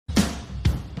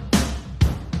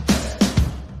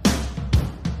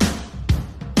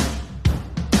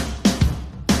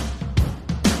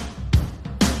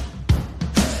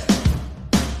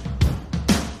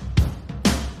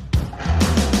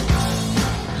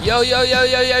Yo, yo, yo,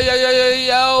 yo, yo, yo, yo, yo,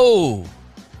 yo.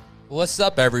 What's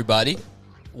up, everybody?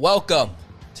 Welcome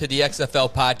to the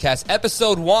XFL podcast,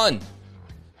 episode 1.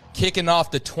 Kicking off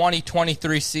the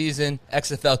 2023 season,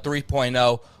 XFL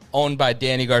 3.0, owned by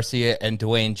Danny Garcia and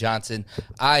Dwayne Johnson.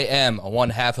 I am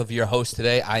one half of your host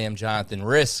today. I am Jonathan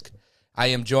Risk. I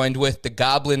am joined with the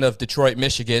Goblin of Detroit,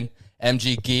 Michigan,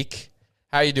 MG Geek.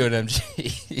 How you doing,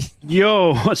 MG?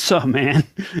 Yo, what's up, man?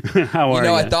 How are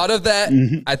you? I thought of that.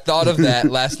 I thought of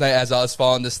that last night as I was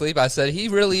falling to sleep. I said, he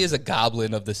really is a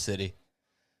goblin of the city.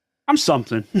 I'm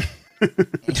something.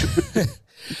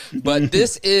 But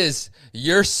this is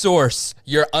your source,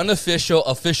 your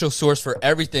official source for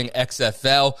everything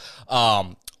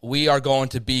XFL. We are going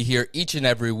to be here each and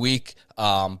every week,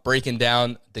 breaking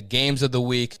down the games of the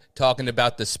week, talking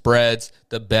about the spreads,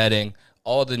 the betting,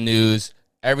 all the news,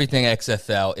 everything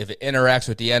XFL. If it interacts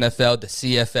with the NFL, the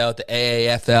CFL, the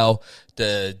AAFL,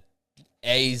 the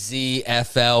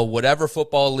AZFL, whatever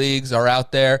football leagues are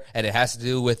out there, and it has to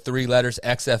do with 3 letters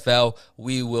XFL,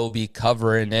 we will be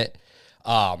covering it.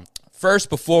 First,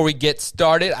 before we get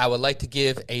started, I would like to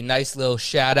give a nice little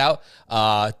shout out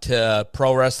to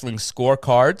Pro Wrestling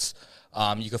Scorecards.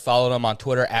 You can follow them on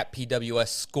Twitter at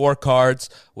PWS Scorecards.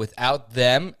 Without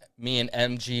them, me and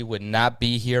MG would not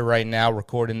be here right now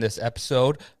recording this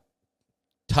episode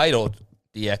titled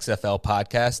the XFL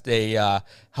podcast. They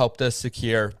helped us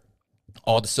secure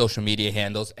all the social media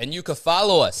handles, and you can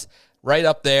follow us right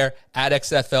up there at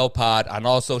XFL Pod on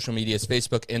all social medias,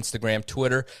 Facebook, Instagram,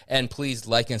 Twitter, and please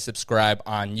like and subscribe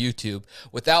on YouTube.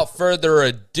 Without further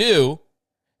ado,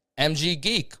 MG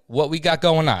Geek, what we got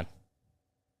going on?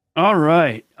 All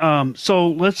right. So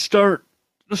let's start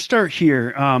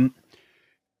here.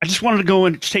 I just wanted to go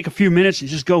and take a few minutes and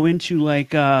just go into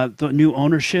the new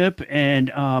ownership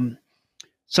and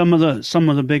some of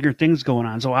the bigger things going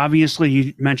on. So obviously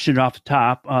you mentioned it off the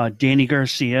top, Danny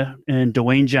Garcia and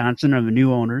Dwayne Johnson are the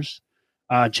new owners,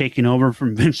 taking over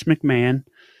from Vince McMahon.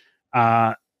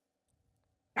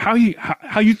 How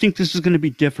you think this is going to be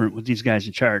different with these guys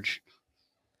in charge?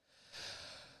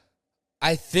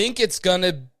 I think it's going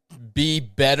to be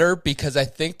better because I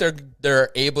think they're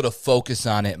able to focus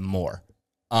on it more.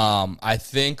 I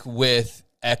think with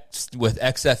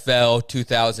XFL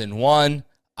 2001,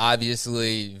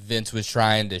 obviously Vince was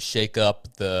trying to shake up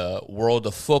the world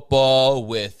of football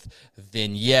with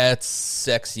vignettes,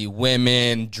 sexy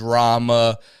women,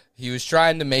 drama. He was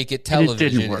trying to make it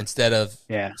television instead of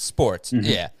sports. Mm-hmm.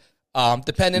 Yeah.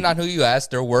 Depending on who you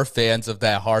ask, there were fans of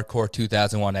that hardcore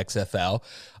 2001 XFL.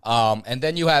 And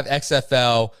then you have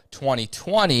XFL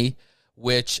 2020,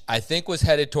 which I think was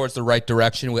headed towards the right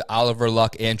direction with Oliver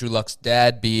Luck, Andrew Luck's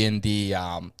dad, being the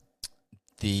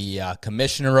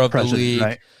commissioner of the league.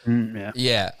 Right?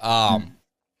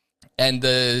 And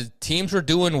the teams were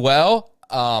doing well.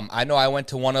 I know I went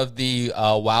to one of the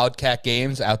Wildcat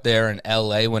games out there in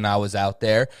LA when I was out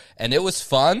there, and it was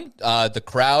fun. The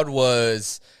crowd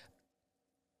was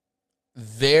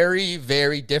very,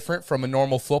 very different from a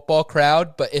normal football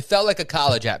crowd, but it felt like a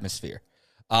college atmosphere.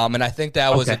 And I think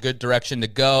that was a good direction to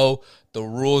go. The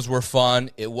rules were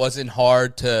fun. It wasn't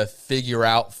hard to figure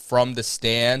out from the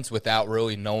stands without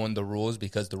really knowing the rules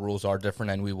because the rules are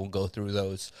different, and we will go through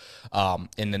those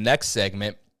in the next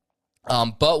segment.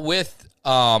 But with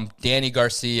Danny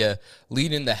Garcia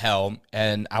leading the helm,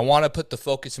 and I want to put the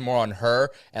focus more on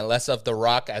her and less of The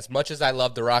Rock. As much as I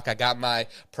love The Rock, I got my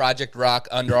Project Rock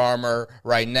Under Armour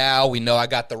right now. We know I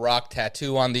got the Rock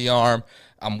tattoo on the arm.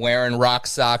 I'm wearing Rock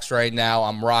socks right now.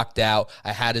 I'm rocked out.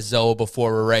 I had a Zoa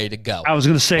before we're ready to go. I was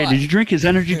going to say, did you drink his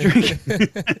energy drink?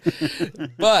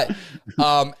 But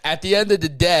at the end of the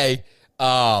day,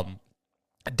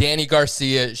 Danny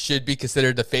Garcia should be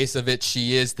considered the face of it.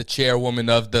 She is the chairwoman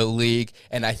of the league,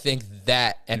 and I think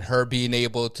that and her being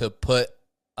able to put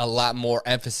a lot more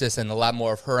emphasis and a lot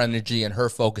more of her energy and her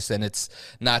focus, and it's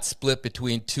not split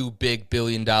between 2 big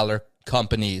billion-dollar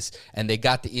companies, and they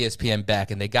got the ESPN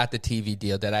back, and they got the TV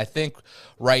deal that I think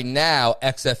right now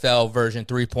XFL version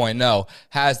 3.0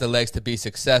 has the legs to be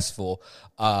successful.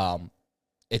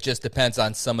 It just depends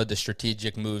on some of the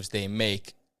strategic moves they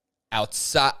make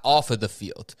outside off of the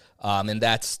field, and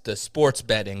that's the sports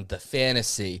betting, the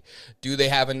fantasy. Do they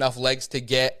have enough legs to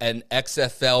get an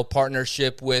XFL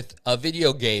partnership with a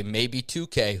video game, maybe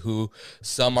 2K, who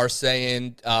some are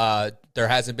saying there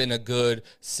hasn't been a good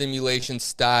simulation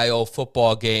style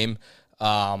football game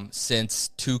since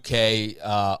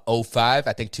 2K05.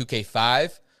 I think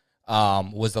 2K5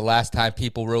 was the last time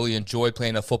people really enjoyed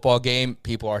playing a football game.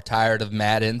 People are tired of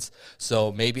Maddens.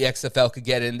 So maybe XFL could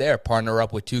get in there, partner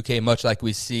up with 2K, much like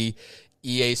we see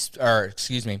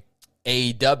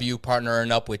AEW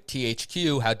partnering up with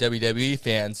THQ, how WWE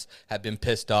fans have been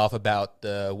pissed off about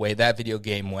the way that video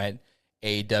game went.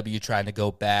 AEW trying to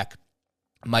go back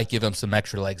might give them some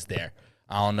extra legs there.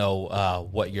 I don't know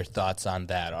what your thoughts on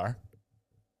that are.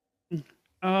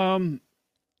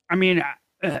 I mean,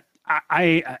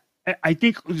 I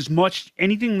think as much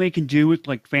anything they can do with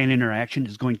like fan interaction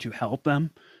is going to help them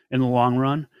in the long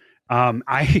run.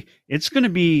 It's going to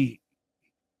be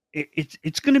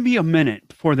a minute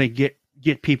before they get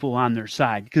people on their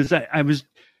side, because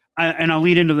and I'll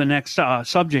lead into the next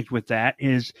subject with that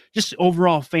is just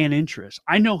overall fan interest.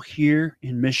 I know here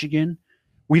in Michigan,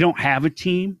 we don't have a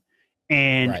team,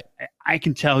 and right. I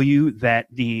can tell you that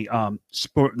the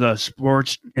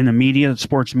sports and the media, the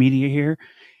sports media here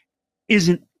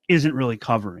isn't really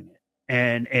covering it.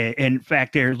 And in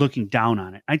fact, they're looking down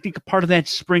on it. I think a part of that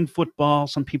spring football,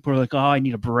 some people are like, oh, I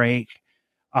need a break.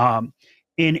 And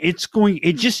it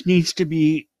just needs to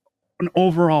be an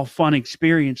overall fun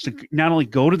experience to not only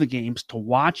go to the games, to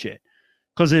watch it.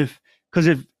 Because if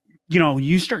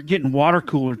you start getting water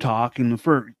cooler talk, and the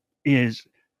first is,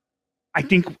 I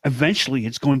think eventually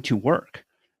it's going to work.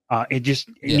 They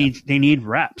need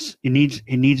reps. We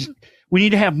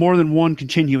need to have more than one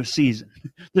continuous season.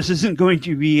 This isn't going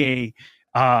to be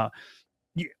oh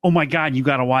my God, you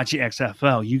got to watch the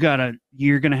XFL.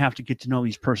 You're going to have to get to know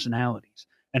these personalities.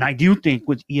 And I do think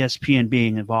with ESPN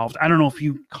being involved, I don't know if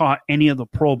you caught any of the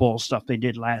Pro Bowl stuff they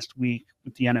did last week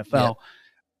with the NFL.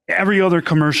 Yeah. Every other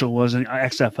commercial was an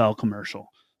XFL commercial.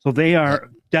 So they are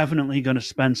definitely going to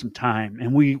spend some time,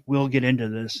 and we will get into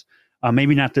this.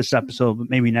 Maybe not this episode, but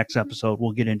maybe next episode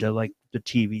we'll get into like the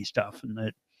TV stuff and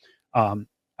that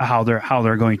how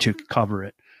they're going to cover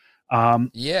it. I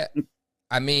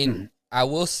mean, I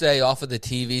will say off of the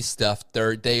TV stuff,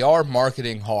 they are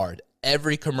marketing hard.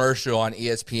 Every commercial on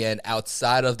ESPN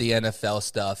outside of the NFL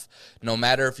stuff, no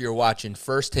matter if you're watching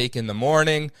First Take in the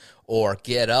morning or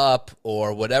Get Up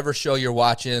or whatever show you're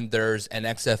watching, there's an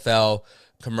XFL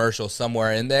commercial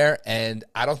somewhere in there. And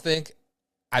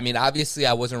obviously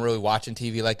I wasn't really watching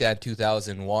TV like that in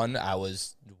 2001. I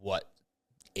was,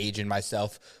 aging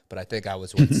myself, but I think I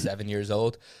was, 7 years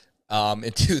old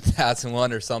in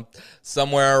 2001 or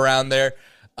somewhere around there.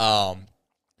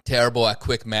 Terrible at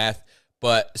quick math.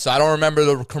 But so I don't remember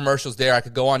the commercials there. I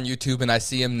could go on YouTube and I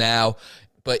see them now.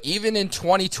 But even in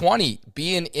 2020,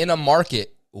 being in a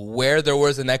market where there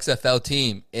was an XFL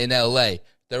team in LA,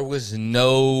 there was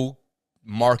no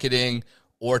marketing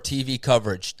or TV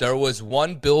coverage. There was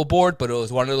one billboard, but it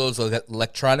was one of those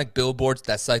electronic billboards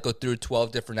that cycled through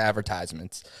 12 different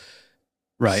advertisements.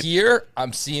 Right. Here,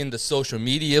 I'm seeing the social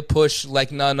media push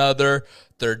like none other.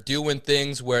 They're doing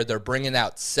things where they're bringing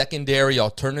out secondary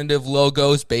alternative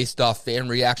logos based off fan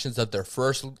reactions of their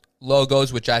first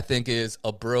logos, which I think is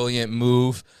a brilliant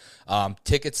move.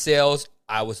 Ticket sales,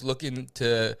 I was looking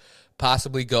to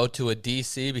possibly go to a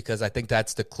DC because I think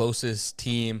that's the closest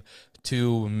team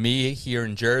to me here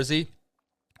in Jersey.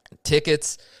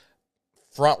 Tickets,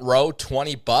 front row,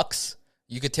 $20.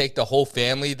 You could take the whole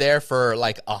family there for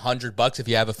like $100 if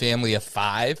you have a family of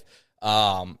 5.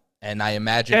 And I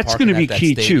imagine that's going to be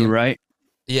key stadium. Too, right?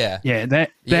 Yeah,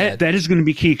 that is going to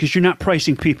be key because you're not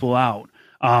pricing people out.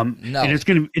 No, and it's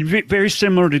going to be very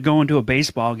similar to going to a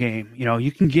baseball game.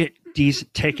 You can get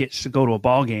decent tickets to go to a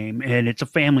ball game, and it's a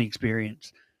family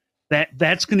experience.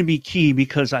 That's going to be key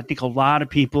because I think a lot of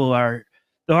people are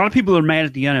mad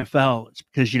at the NFL. It's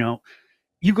because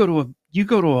you go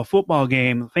to a football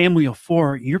game, a family of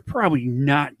 4, you're probably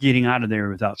not getting out of there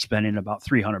without spending about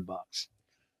 $300.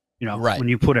 Right. When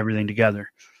you put everything together,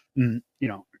 and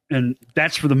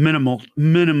that's for the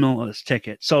minimalist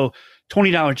ticket. So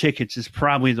 $20 tickets is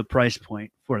probably the price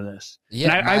point for this.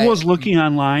 Yeah, and I was looking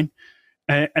online,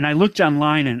 and I looked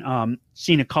online and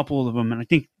seen a couple of them, and I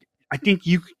think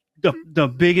the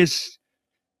biggest,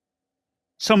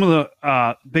 some of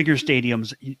the bigger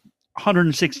stadiums,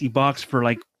 $160 for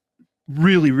like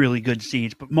really, really good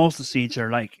seats, but most of the seats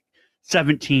are like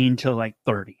 17 to like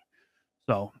 30.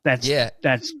 So that's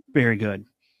very good.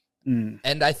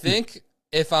 And I think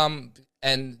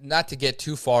and not to get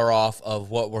too far off of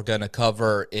what we're going to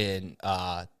cover in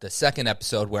the second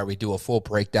episode where we do a full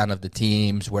breakdown of the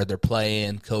teams, where they're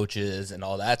playing, coaches, and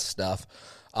all that stuff,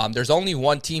 there's only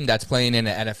one team that's playing in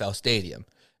an NFL stadium,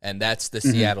 and that's the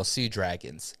Seattle Sea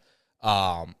Dragons.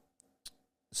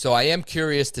 So I am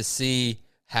curious to see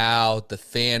how the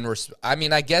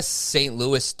I guess St.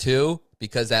 Louis too,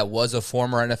 because that was a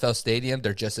former NFL stadium.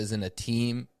 There just isn't a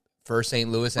team for St.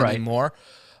 Louis anymore.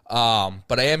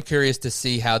 But I am curious to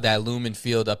see how that Lumen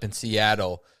Field up in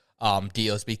Seattle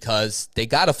deals because they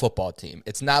got a football team.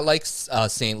 It's not like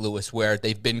St. Louis where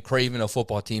they've been craving a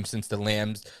football team since the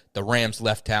Rams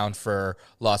left town for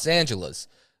Los Angeles.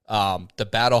 The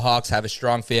Battlehawks have a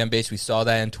strong fan base. We saw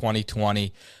that in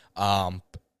 2020.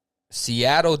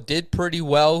 Seattle did pretty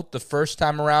well the first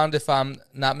time around, if I'm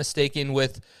not mistaken,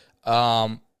 with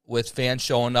fans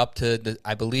showing up to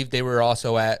I believe they were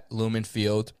also at Lumen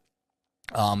Field.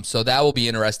 So that will be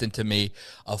interesting to me.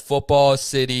 A football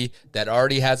city that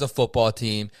already has a football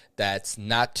team that's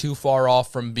not too far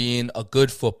off from being a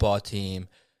good football team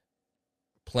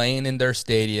playing in their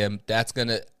stadium. That's going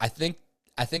to, I think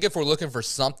if we're looking for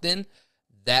something,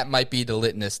 that might be the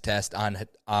litmus test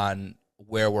on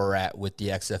where we're at with the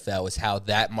XFL, is how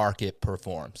that market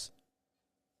performs.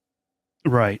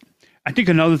 Right. I think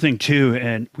another thing too,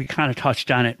 and we kind of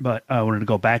touched on it, but I wanted to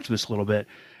go back to this a little bit.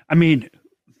 I mean,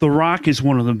 The Rock is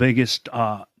one of the biggest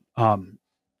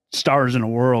stars in the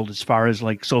world as far as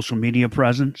like social media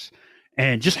presence,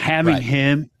 and just having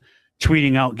him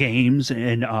tweeting out games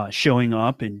and showing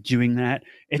up and doing that,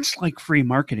 it's like free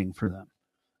marketing for them.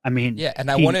 I mean, yeah, and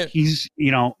he's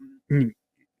go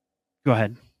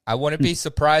ahead. I wouldn't be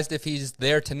surprised if he's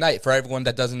there tonight. For everyone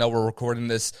that doesn't know, we're recording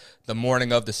this the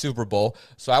morning of the Super Bowl.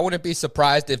 So I wouldn't be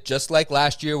surprised if, just like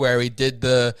last year where he did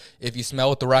If You Smell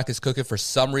What the Rock Is Cooking, for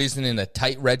some reason in a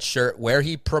tight red shirt where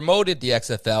he promoted the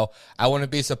XFL, I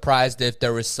wouldn't be surprised if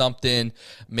there was something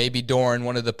maybe during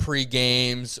one of the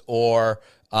pre-games or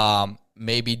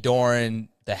maybe during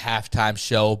the halftime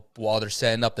show while they're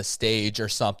setting up the stage or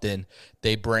something,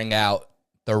 they bring out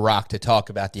The Rock to talk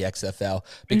about the XFL,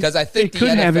 because I think the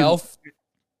NFL,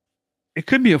 it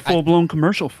could be a full-blown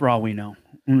commercial for all we know,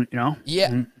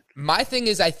 Yeah. My thing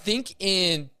is, I think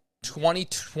in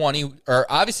 2020, or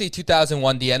obviously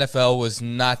 2001, the NFL was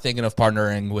not thinking of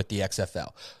partnering with the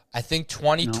XFL. I think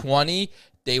 2020,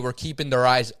 they were keeping their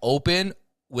eyes open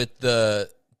with the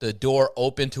door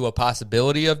open to a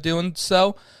possibility of doing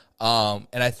so.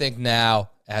 And I think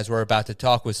now, as we're about to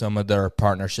talk with some of their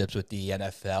partnerships with the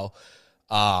NFL,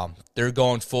 they're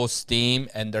going full steam,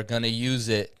 and they're going to use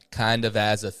it kind of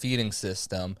as a feeding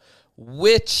system,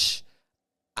 which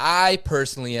I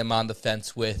personally am on the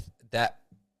fence with that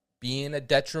being a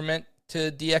detriment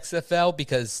to the XFL,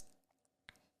 because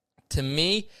to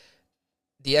me,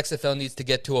 the XFL needs to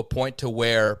get to a point to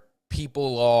where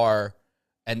people are,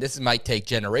 and this might take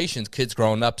generations, kids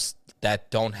growing up that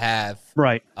don't have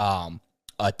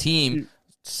a team,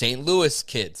 St. Louis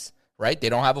kids, right? They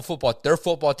don't have a football. Their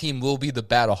football team will be the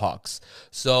Battlehawks.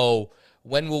 So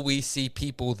when will we see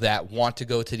people that want to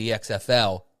go to the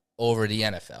XFL over the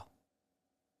NFL?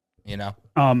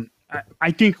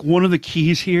 I think one of the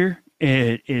keys here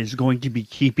is going to be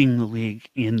keeping the league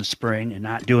in the spring and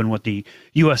not doing what the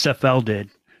USFL did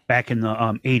back in the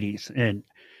 80s.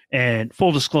 And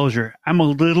full disclosure, I'm a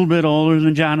little bit older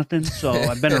than Jonathan, so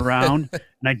I've been around,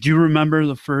 and I do remember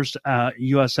the first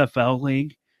USFL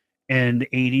league in the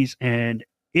 80s, and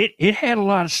it had a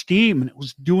lot of steam, and it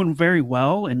was doing very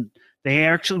well, and they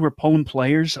actually were pulling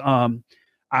players out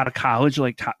of college.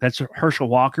 Like that's Herschel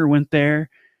Walker went there,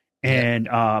 and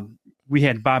we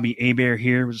had Bobby Hebert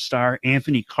here was a star.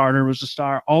 Anthony Carter was a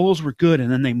star. All those were good, and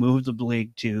then they moved the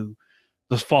league to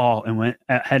the fall and went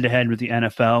head to head with the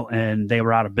NFL, and they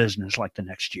were out of business like the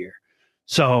next year.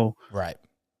 So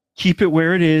keep it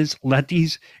where it is. Let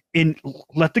the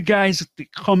guys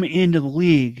that come into the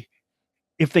league,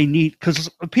 if they need, because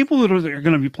people that are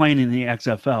going to be playing in the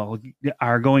XFL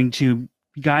are going to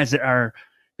be guys that are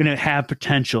going to have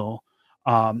potential.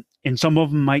 And some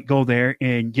of them might go there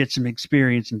and get some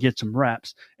experience and get some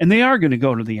reps, and they are going to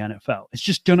go to the NFL. It's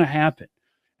just going to happen.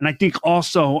 And I think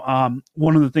also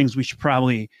one of the things we should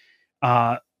probably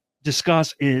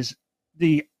discuss is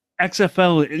the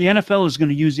XFL. The NFL is going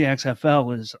to use the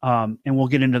XFL as, and we'll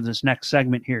get into this next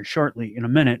segment here shortly in a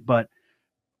minute. But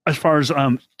as far as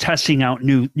testing out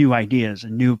new ideas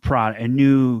and new product and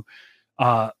new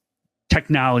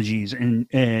technologies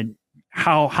and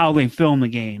how they film the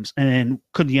games, and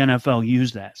could the NFL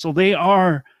use that? So they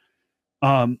are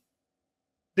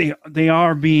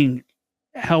being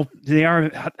helped. They are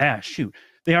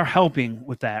helping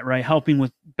with that, right? Helping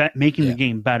with making the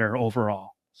game better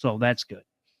overall. So that's good.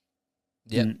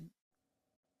 Yeah.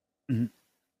 Mm-hmm.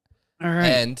 All right.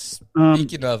 And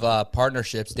speaking of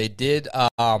partnerships, they did.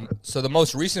 So the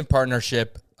most recent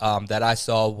partnership that I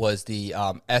saw was the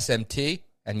SMT,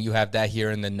 and you have that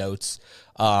here in the notes.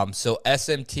 So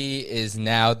SMT is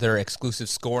now their exclusive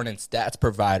scoring and stats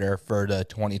provider for the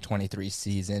 2023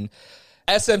 season.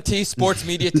 SMT, Sports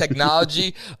Media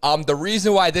Technology. The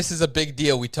reason why this is a big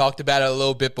deal, we talked about it a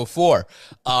little bit before.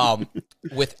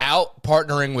 Without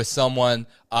partnering with someone,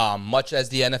 much as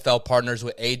the NFL partners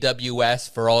with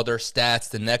AWS for all their stats,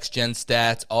 the next-gen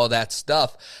stats, all that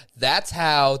stuff, that's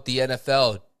how the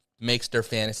NFL makes their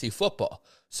fantasy football.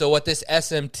 So what this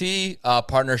SMT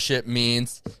partnership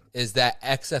means is that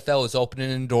XFL is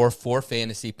opening the door for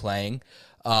fantasy playing.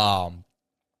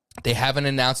 They haven't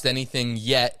announced anything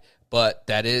yet, but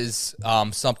that is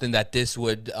something that this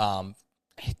would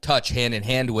touch hand in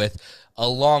hand with,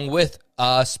 along with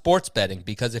sports betting,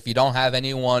 because if you don't have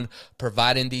anyone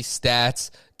providing these stats,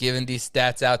 giving these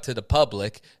stats out to the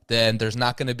public, then there's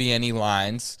not going to be any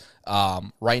lines.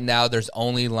 Right now, there's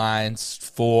only lines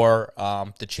for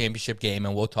the championship game,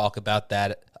 and we'll talk about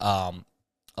that a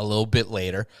little bit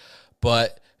later.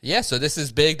 But yeah, so this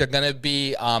is big. They're going to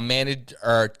be managed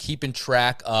or keeping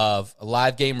track of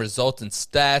live game results and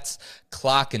stats,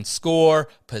 clock and score,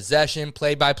 possession,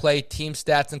 play-by-play, team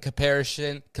stats and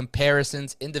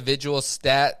comparisons, individual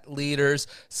stat leaders,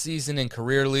 season and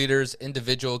career leaders,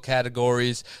 individual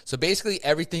categories. So basically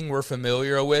everything we're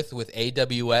familiar with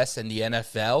AWS and the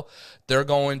NFL,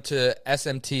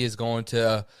 SMT is going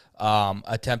to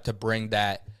attempt to bring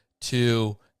that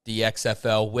to the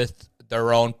XFL with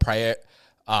their own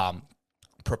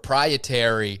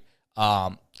proprietary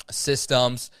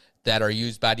systems that are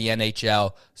used by the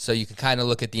NHL. So you can kind of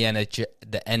look at the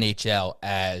NHL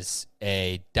as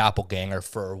a doppelganger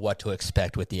for what to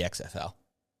expect with the XFL.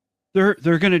 They're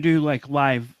going to do like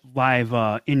live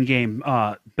in-game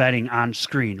betting on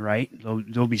screen, right?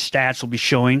 There'll be stats will be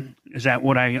showing. Is that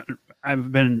what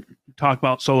I've been talking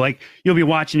about? So like you'll be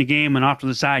watching a game, and off to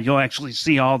the side you'll actually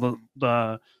see all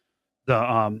the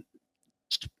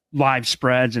live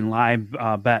spreads and live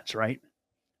bets, right?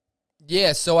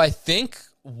 Yeah, so I think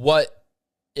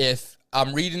if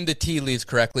I'm reading the tea leaves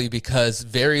correctly, because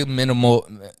very minimal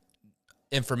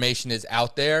information is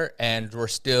out there and we're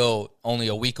still only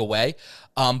a week away.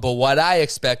 But what I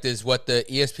expect is what the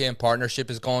ESPN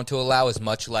partnership is going to allow is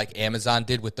much like Amazon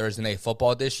did with Thursday Night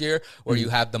Football this year, where you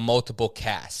have the multiple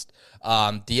cast.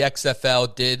 The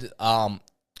XFL did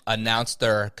announce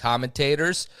their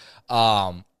commentators.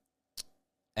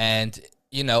 And,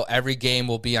 every game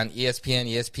will be on ESPN,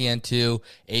 ESPN2,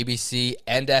 ABC,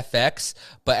 and FX.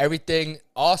 But everything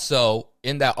also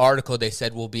in that article they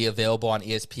said will be available on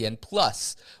ESPN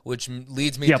Plus, which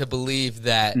leads me to believe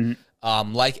that,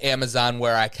 like Amazon,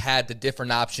 where I had the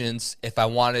different options if I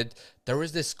wanted. There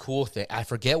was this cool thing. I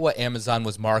forget what Amazon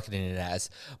was marketing it as,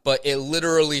 but it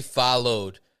literally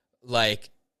followed, it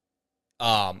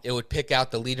would pick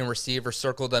out the leading receiver,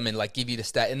 circle them, and, give you the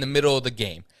stat in the middle of the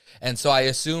game. And so I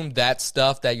assume that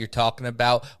stuff that you're talking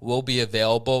about will be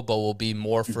available, but will be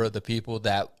more for the people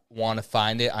that want to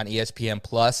find it on ESPN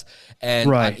Plus. And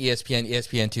on ESPN,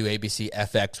 ESPN2, ABC,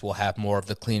 FX will have more of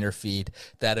the cleaner feed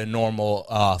that a normal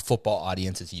football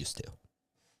audience is used to.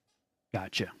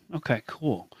 Gotcha. Okay,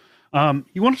 cool.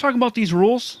 You want to talk about these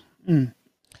rules?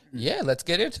 Yeah, let's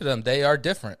get into them. They are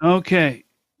different. Okay.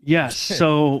 Yes.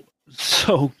 So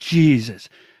Jesus.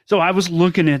 So I was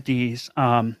looking at these,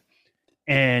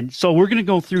 and so we're going to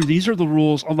go through. These are the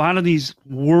rules. A lot of these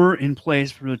were in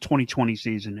place for the 2020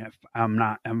 season, if I'm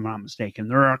not mistaken.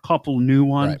 There are a couple new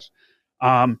ones,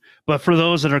 but for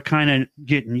those that are kind of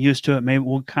getting used to it, maybe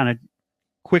we'll kind of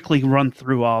quickly run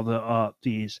through all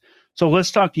these. So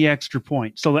let's talk the extra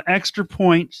points. So the extra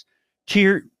points,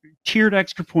 tiered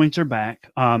extra points are back.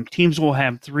 Teams will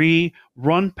have 3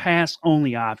 run pass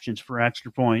only options for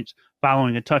extra points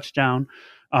following a touchdown.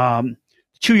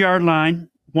 2-yard line,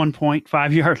 1 point,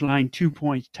 5-yard line, 2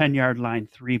 points, 10-yard line,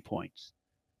 3 points.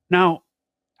 Now,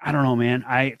 I don't know, man.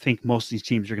 I think most of these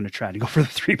teams are going to try to go for the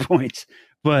 3 points,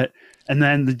 and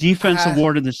then the defense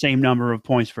awarded the same number of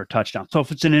points for a touchdown. So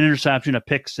if it's an interception, a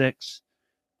pick six,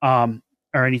 or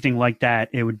anything like that,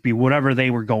 it would be whatever they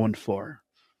were going for.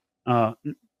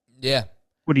 Yeah.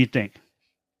 What do you think?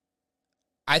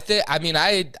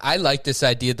 I like this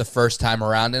idea the first time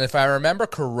around, and if I remember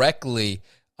correctly,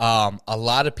 a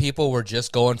lot of people were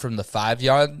just going from the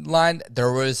 5-yard line.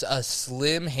 There was a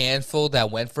slim handful that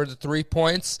went for the 3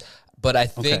 points, but I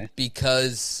think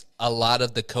because a lot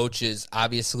of the coaches,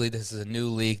 obviously this is a new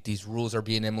league, these rules are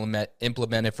being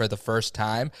implemented for the first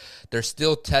time, they're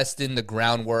still testing the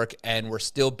groundwork, and we're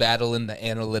still battling the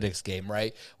analytics game,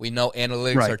 right? We know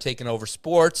analytics are taking over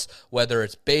sports, whether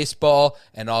it's baseball,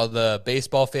 and all the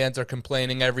baseball fans are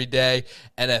complaining every day,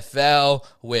 NFL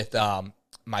with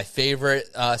my favorite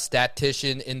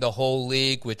statistician in the whole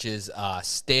league, which is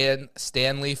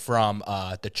Stanley from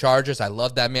the Chargers. I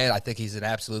love that man. I think he's an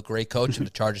absolute great coach, and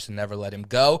the Chargers can never let him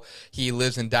go. He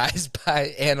lives and dies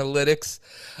by analytics.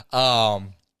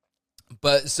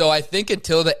 But so I think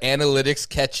until the analytics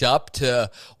catch up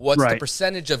to what's the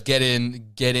percentage of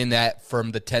getting that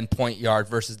from the 10-point yard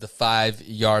versus the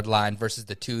 5-yard line versus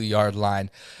the 2-yard line,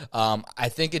 I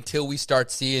think until we start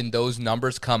seeing those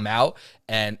numbers come out,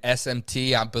 and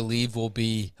SMT, I believe, will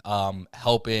be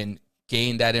helping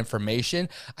gain that information,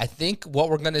 I think what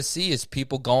we're going to see is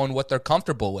people going what they're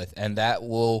comfortable with, and that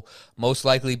will most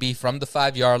likely be from the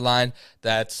 5-yard line.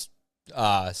 That's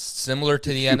similar to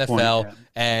the NFL,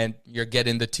 and you're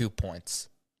getting the 2 points.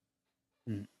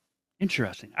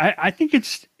 Interesting. I think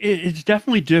it's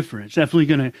definitely different. It's definitely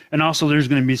going to, and also there's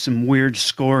going to be some weird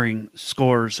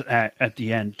scores at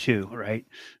the end too, right?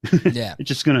 Yeah, it's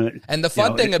just going to. And the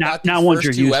fun thing about these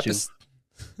first 2 episodes,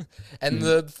 and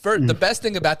the best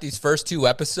thing about these first 2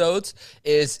 episodes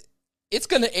is it's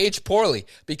going to age poorly,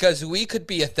 because we could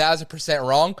be 1,000%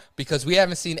 wrong because we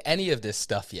haven't seen any of this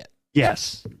stuff yet.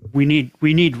 Yes, we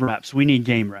need reps. We need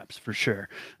game reps for sure.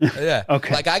 Yeah.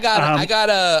 Okay. Like I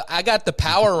got the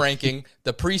power ranking,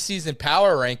 the preseason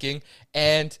power ranking,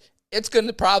 and it's going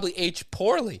to probably age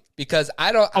poorly because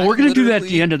I don't. Oh, we're going to do that at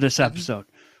the end of this episode.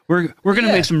 We're going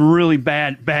to make some really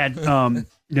bad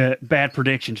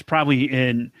predictions, probably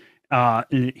in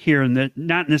here in the,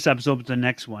 not in this episode, but the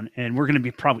next one, and we're going to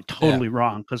be probably totally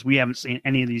wrong because we haven't seen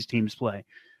any of these teams play.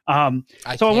 So I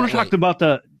want to talk about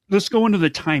let's go into the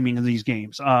timing of these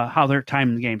games, how they're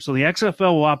timing the game. So the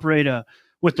XFL will operate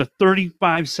with the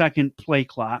 35-second play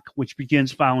clock, which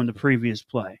begins following the previous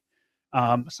play.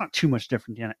 It's not too much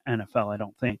different than NFL, I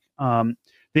don't think.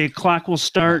 The clock will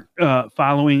start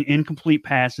following incomplete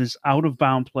passes,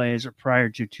 out-of-bound plays, or prior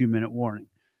to 2-minute warning.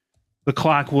 The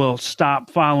clock will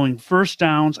stop following first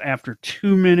downs after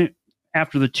the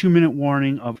 2-minute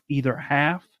warning of either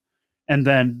half, and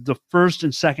then the first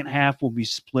and second half will be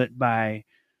split by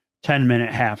 10-minute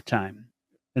halftime,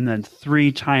 and then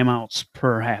 3 timeouts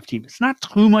per half team. It's not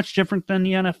too much different than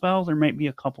the NFL. There might be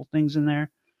a couple things in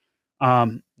there.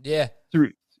 It's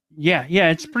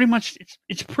pretty much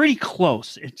it's pretty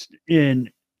close. It's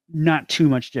in not too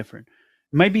much different.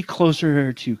 It might be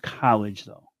closer to college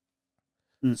though.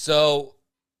 So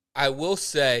I will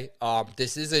say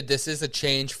this is a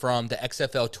change from the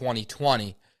XFL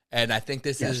 2020, and I think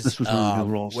this was one of the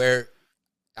new rules.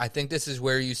 I think this is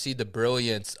where you see the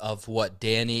brilliance of what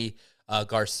Danny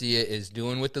Garcia is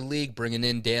doing with the league, bringing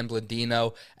in Dan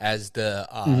Blandino as the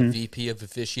VP of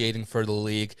officiating for the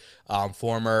league,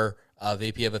 former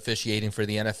VP of officiating for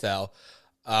the NFL.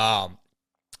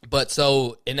 But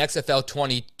so in XFL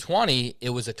 2020,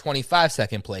 it was a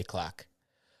 25-second play clock.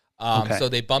 So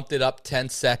they bumped it up 10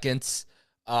 seconds,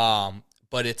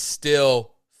 but it's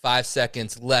still 5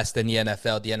 seconds less than the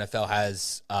NFL. The NFL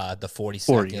has the 40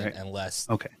 right? And less.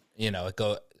 Okay. It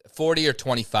go 40 or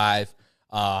 25,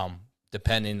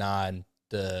 depending on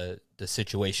the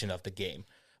situation of the game.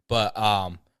 But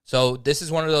so this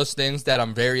is one of those things that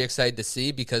I'm very excited to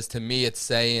see, because to me it's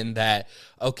saying that,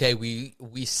 okay, we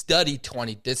studied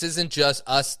 20. This isn't just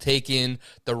us taking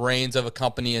the reins of a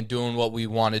company and doing what we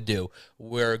want to do.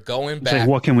 We're going back. Like,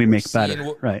 what can we make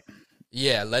better? Right.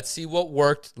 Yeah, let's see what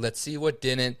worked. Let's see what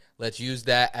didn't. Let's use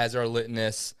that as our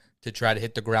litmus to try to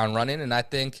hit the ground running. And I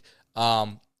think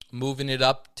moving it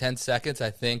up 10 seconds, I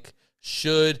think,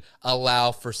 should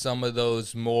allow for some of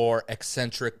those more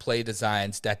eccentric play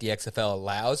designs that the XFL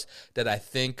allows, that I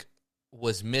think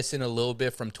was missing a little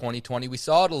bit from 2020. We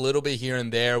saw it a little bit here and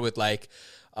there with like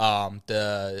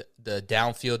the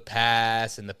downfield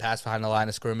pass and the pass behind the line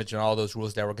of scrimmage and all those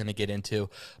rules that we're going to get into.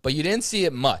 But you didn't see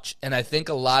it much. And I think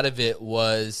a lot of it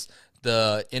was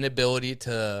the inability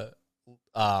to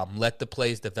let the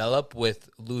plays develop with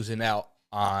losing out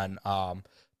on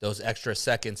those extra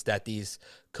seconds that these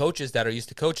coaches that are used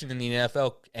to coaching in the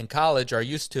NFL and college are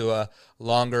used to, a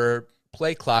longer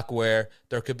play clock where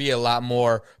there could be a lot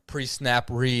more pre-snap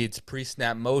reads,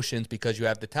 pre-snap motions, because you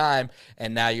have the time,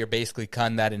 and now you're basically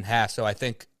cutting that in half. So I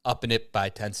think upping it by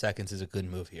 10 seconds is a good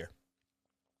move here.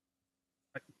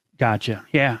 Gotcha.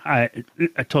 Yeah, I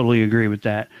totally agree with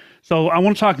that. So I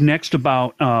want to talk next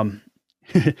about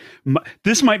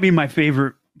this might be my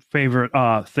favorite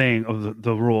thing of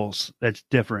the rules that's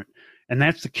different, and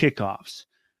that's the kickoffs.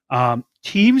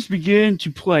 Teams begin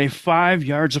to play 5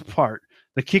 yards apart.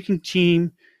 The kicking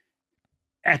team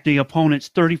at the opponent's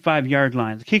 35-yard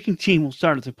line. The kicking team will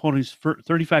start at the opponent's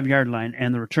 35-yard line,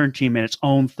 and the return team at its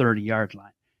own 30-yard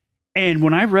line. And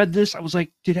when I read this, I was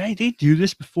like, they do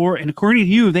this before? And according to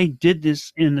you, they did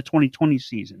this in the 2020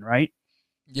 season, right?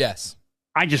 Yes.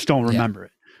 I just don't Yeah. remember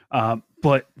it.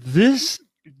 But this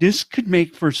could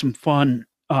make for some fun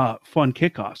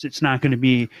kickoffs. It's not going to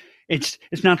be it's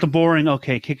not the boring,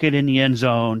 okay, kick it in the end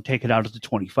zone, take it out at the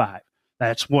 25.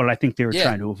 That's what I think they were Yeah.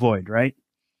 trying to avoid, right?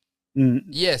 Mm,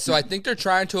 Yeah, so I think they're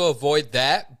trying to avoid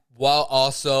that while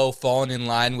also falling in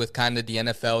line with kind of the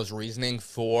NFL's reasoning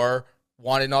for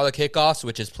wanting all the kickoffs,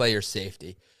 which is player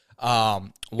safety.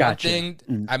 One gotcha.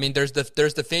 thing, I mean, there's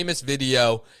the famous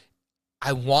video.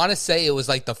 I want to say it was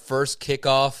like the first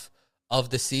kickoff of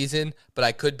the season, but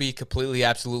I could be completely,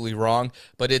 absolutely wrong.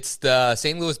 But it's the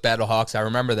St. Louis Battlehawks. I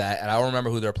remember that, and I don't remember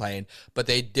who they're playing. But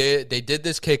they did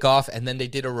this kickoff, and then they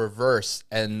did a reverse,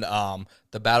 and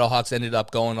the Battlehawks ended up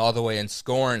going all the way and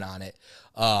scoring on it.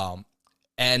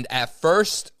 And at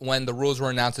first, when the rules were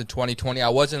announced in 2020, I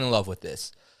wasn't in love with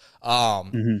this.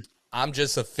 Mm-hmm. I'm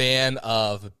just a fan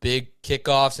of big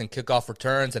kickoffs and kickoff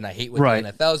returns, and I hate what Right.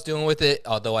 the NFL's doing with it,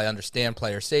 although I understand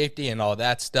player safety and all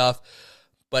that stuff.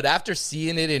 But after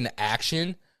seeing it in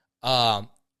action,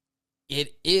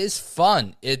 it is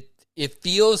fun. It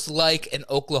feels like an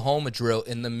Oklahoma drill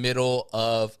in the middle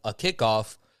of a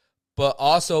kickoff, but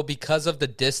also because of the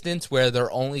distance where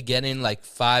they're only getting like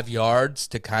 5 yards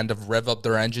to kind of rev up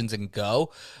their engines and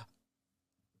go,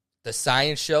 the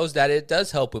science shows that it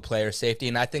does help with player safety.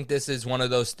 And I think this is one of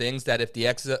those things that if the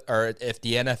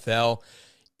NFL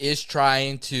is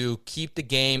trying to keep the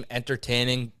game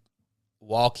entertaining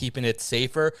while keeping it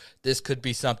safer, this could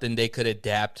be something they could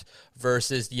adapt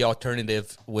versus the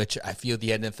alternative, which I feel the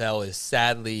NFL is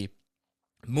sadly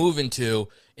moving to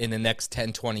in the next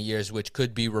 10, 20 years, which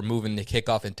could be removing the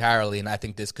kickoff entirely. And I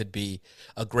think this could be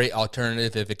a great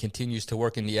alternative if it continues to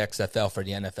work in the XFL for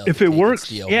the NFL. If it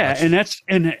works,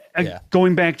 yeah,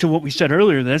 going back to what we said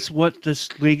earlier, that's what this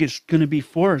league is going to be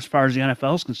for as far as the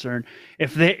NFL is concerned.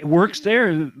 If it works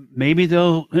there, maybe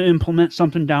they'll implement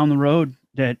something down the road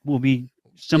that will be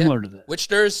similar to this. Which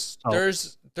there's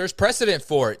precedent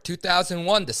for it.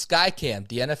 2001, the Skycam.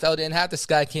 The NFL didn't have the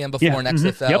Skycam before an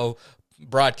XFL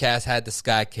broadcast had the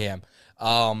Skycam.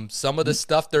 Some of the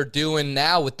stuff they're doing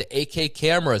now with the AK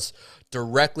cameras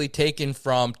directly taken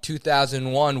from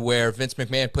 2001, where Vince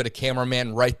McMahon put a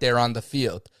cameraman right there on the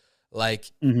field. Like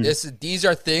these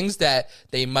are things that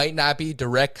they might not be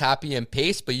direct copy and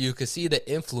paste, but you can see the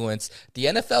influence. The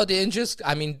NFL didn't just,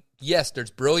 I mean, yes, there's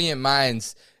brilliant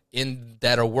minds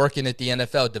that are working at the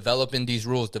NFL, developing these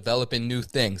rules, developing new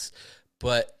things,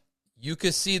 but you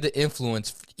could see the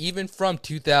influence even from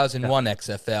 2001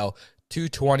 XFL to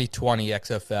 2020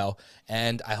 XFL,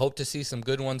 and I hope to see some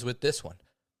good ones with this one.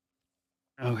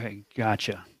 Okay,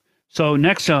 gotcha. So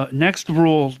next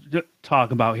rule to talk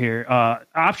about here,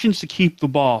 options to keep the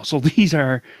ball. So these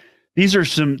are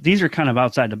kind of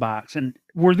outside the box, and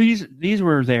these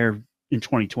were there in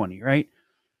 2020, right?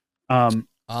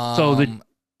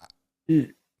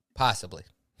 Possibly.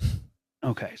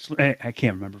 Okay, so I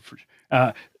can't remember for.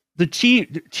 The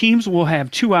teams will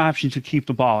have two options to keep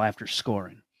the ball after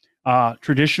scoring.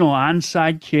 Traditional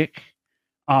onside kick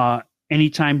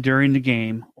anytime during the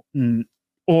game,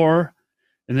 or,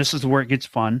 and this is where it gets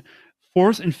fun,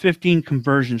 4th and 15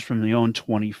 conversions from the own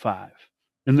 25.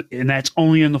 And that's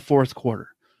only in the fourth quarter.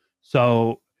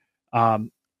 So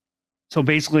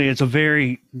basically it's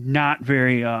a not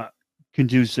very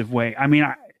conducive way. I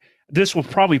mean, this will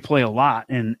probably play a lot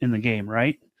in the game,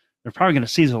 right? They're probably going to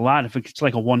see this a lot if it's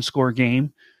like a 1-score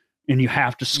game and you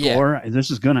have to score. Yeah. This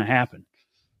is going to happen.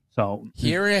 So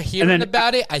hearing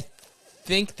about it, I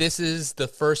think this is the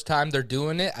first time they're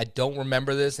doing it. I don't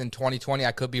remember this in 2020.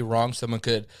 I could be wrong. Someone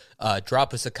could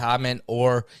drop us a comment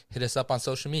or hit us up on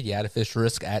social media at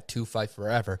 @FishRisk,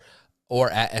 @2FightForever,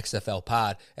 or @XFL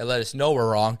Pod and let us know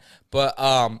we're wrong. But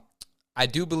I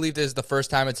do believe this is the first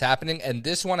time it's happening, and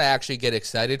this one I actually get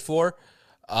excited for.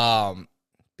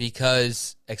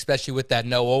 Because especially with that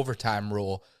no overtime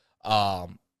rule,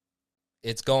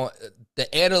 it's going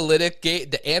the analytic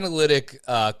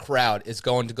crowd is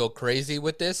going to go crazy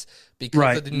with this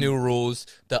because of the new rules,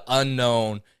 the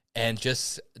unknown, and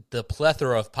just the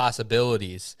plethora of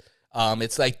possibilities.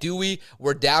 It's like,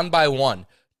 we're down by 1.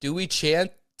 Do we chance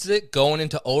it going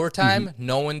into overtime,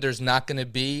 knowing there's not going to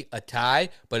be a tie,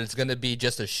 but it's going to be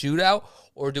just a shootout,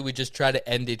 or do we just try to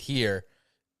end it here?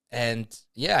 And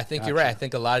yeah, I think you're right. I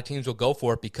think a lot of teams will go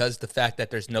for it because the fact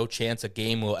that there's no chance a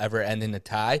game will ever end in a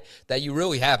tie, that you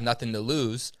really have nothing to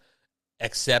lose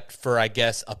except for, I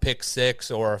guess, a pick six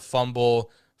or a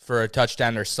fumble for a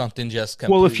touchdown or something just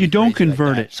completely. Well, if you don't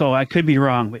convert it, so I could be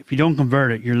wrong, but if you don't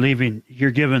convert it,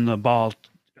 you're giving the ball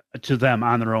to them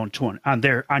on their own 20,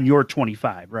 on your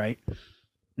 25, right?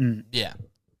 Yeah.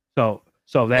 So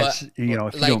that's, if you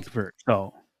don't convert,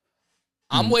 so.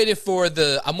 I'm waiting for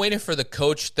the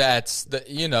coach that's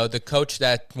the coach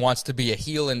that wants to be a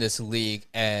heel in this league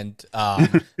and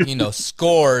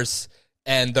scores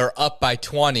and they're up by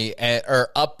 20 or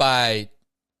up by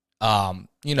two,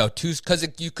 because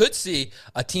you could see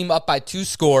a team up by 2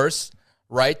 scores,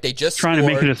 right? They just trying scored.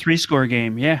 to make it a 3-score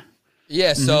game. Yeah.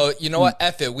 Yeah, so you know what?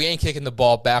 F it. We ain't kicking the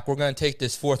ball back. We're going to take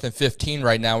this 4th and 15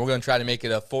 right now. We're going to try to make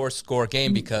it a 4-score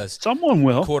game because someone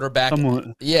will. Quarterback.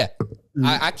 Yeah.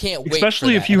 I can't wait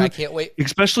especially for that. if you I can't wait.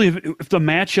 Especially if the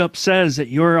matchup says that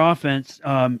your offense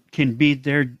can beat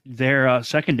their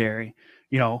secondary,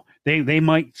 they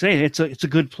might say it's a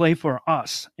good play for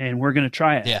us and we're going to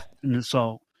try it. Yeah. And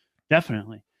so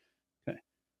definitely. Okay.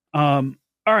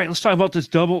 All right, let's talk about this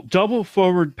double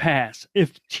forward pass.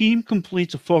 If team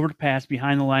completes a forward pass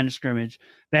behind the line of scrimmage,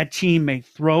 that team may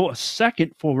throw a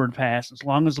second forward pass as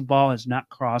long as the ball has not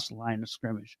crossed the line of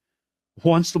scrimmage.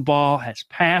 Once the ball has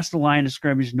passed the line of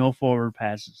scrimmage, no forward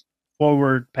passes.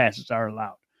 Forward passes are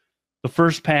allowed. The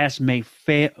first pass may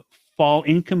fall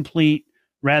incomplete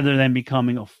rather than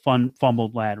becoming a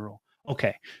fumbled lateral.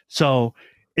 Okay, so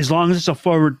as long as it's a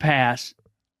forward pass,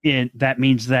 that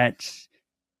means that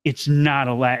it's not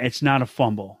a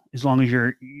fumble as long as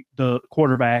the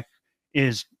quarterback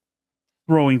is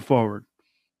throwing forward,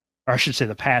 or I should say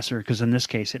the passer, because in this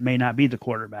case it may not be the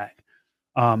quarterback.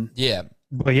 Yeah,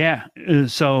 but yeah,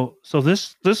 so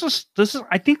this is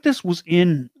I think this was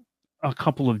in a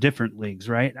couple of different leagues,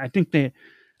 right? I think a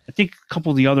couple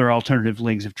of the other alternative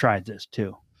leagues have tried this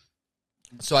too.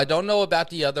 So I don't know about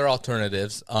the other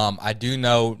alternatives. I do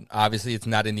know obviously it's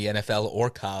not in the NFL or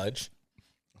college.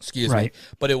 Excuse me.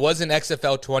 But it was in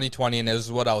XFL 2020, and this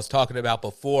is what I was talking about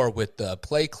before with the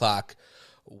play clock,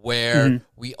 where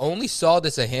we only saw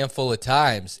this a handful of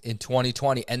times in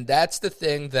 2020. And that's the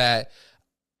thing that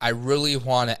I really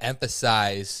want to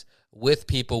emphasize with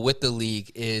people, with the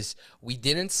league, is we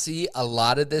didn't see a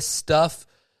lot of this stuff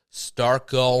start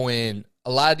going,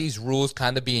 a lot of these rules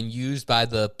kind of being used by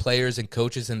the players and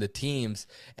coaches and the teams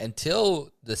until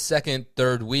the second,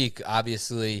 third week,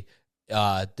 obviously.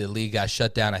 The league got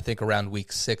shut down, I think, around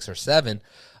week 6 or 7.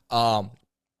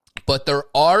 But there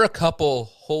are a couple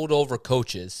holdover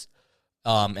coaches,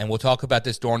 and we'll talk about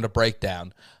this during the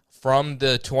breakdown, from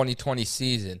the 2020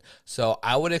 season. So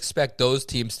I would expect those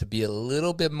teams to be a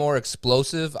little bit more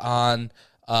explosive on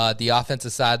the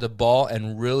offensive side of the ball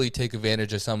and really take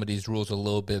advantage of some of these rules a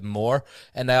little bit more.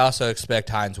 And I also expect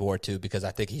Hines Ward too, because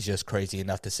I think he's just crazy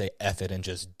enough to say F it and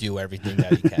just do everything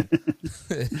that he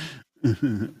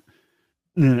can.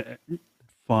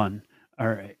 Fun. All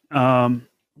right. Let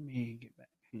me get back.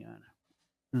 Hang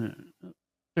on.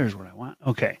 There's what I want.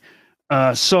 Okay.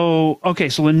 So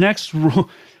the next rule,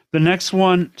 the next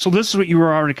one. So this is what you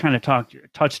were already kind of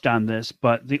touched on this,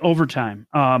 but the overtime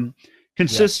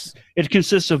consists. Yes. It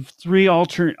consists of 3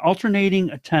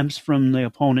 alternating attempts from the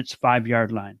opponent's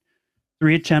 5-yard line,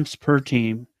 3 attempts per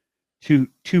team, 2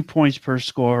 points per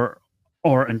score,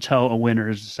 or until a winner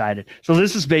is decided. So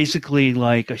this is basically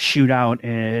like a shootout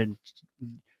in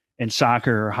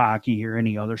soccer or hockey or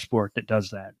any other sport that does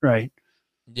that, right?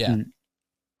 Yeah.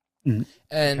 And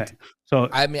okay. So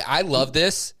I mean, I love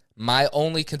this. My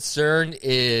only concern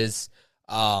is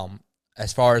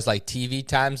as far as like TV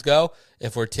times go,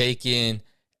 if we're taking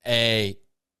a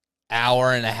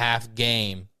hour and a half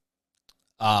game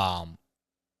and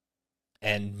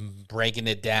breaking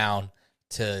it down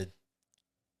to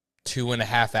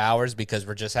 2.5 hours because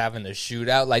we're just having a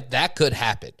shootout, like that could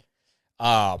happen.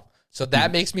 So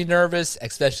that makes me nervous,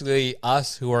 especially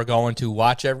us who are going to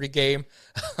watch every game.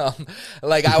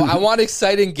 I want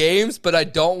exciting games, but I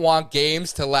don't want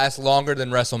games to last longer than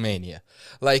WrestleMania.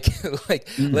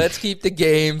 Let's keep the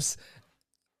games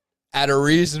at a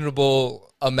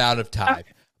reasonable amount of time.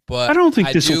 But I don't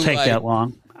think this will take that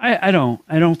long. I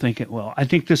don't think it will. I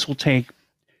think this will take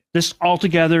this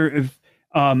altogether.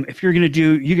 If you're going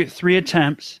to you get 3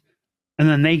 attempts, and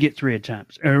then they get 3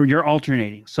 attempts, or you're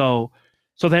alternating. So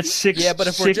that's 6. Yeah, but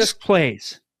if we're just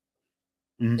plays.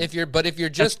 If you're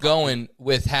just going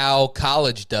with how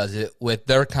college does it with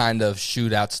their kind of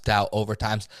shootout style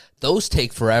overtimes, those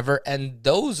take forever, and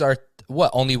those are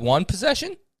only 1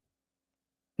 possession.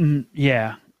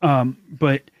 Yeah,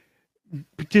 but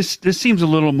this seems a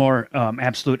little more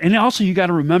absolute, and also you got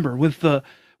to remember with the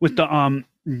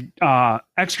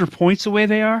extra points the way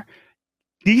they are,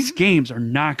 these games are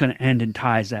not going to end in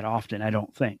ties that often. I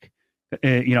don't think,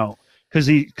 because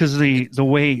the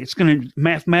way it's going to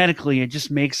mathematically, it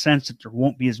just makes sense that there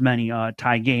won't be as many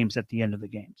tie games at the end of the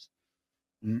games.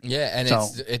 Yeah, and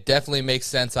it definitely makes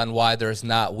sense on why there's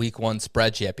not week 1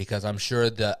 spreads yet, because I'm sure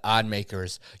the odd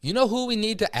makers, who we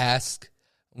need to ask?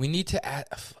 We need to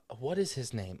ask, what is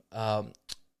his name?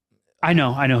 I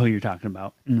know who you're talking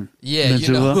about. Yeah, you know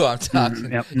Missoula? who I'm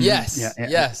talking. Yep. Yes, Yeah.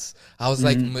 yes. I was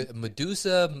like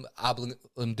Medusa,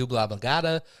 Dubla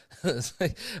Oblongata. It's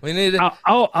like, we need.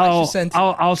 I should send.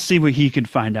 I'll see what he can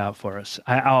find out for us.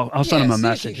 I'll send Yeah, him a see if he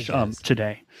message can get us.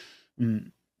 today.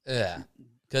 Mm. Yeah,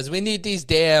 because we need these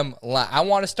damn. I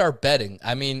want to start betting.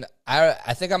 I mean,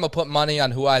 I think I'm gonna put money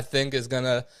on who I think is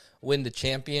gonna win the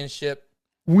championship.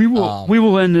 We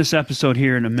will end this episode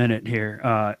here in a minute here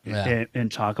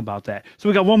and talk about that. So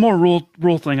we got one more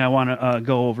rule thing I want to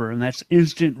go over, and that's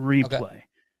instant replay.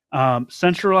 Okay.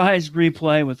 Centralized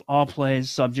replay with all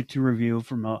plays subject to review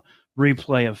from a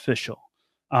replay official.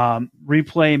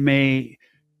 Replay may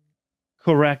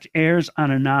correct errors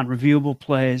on a non-reviewable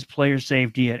plays, player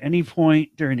safety at any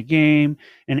point during the game,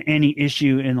 and any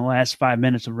issue in the last 5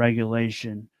 minutes of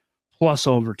regulation plus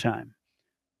overtime.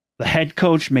 The head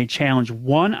coach may challenge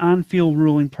one on-field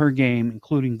ruling per game,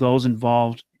 including those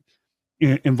involving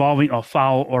a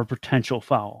foul or potential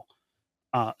foul.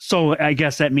 So I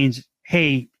guess that means,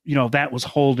 hey, that was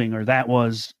holding or that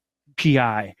was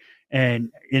PI,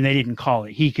 and they didn't call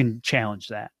it. He can challenge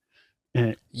that.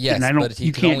 Yes, but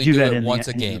he can only do it once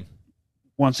a game.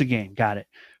 Once a game, got it.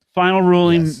 Final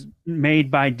ruling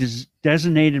made by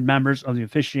designated members of the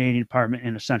officiating department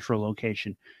in a central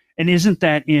location. And isn't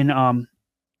that in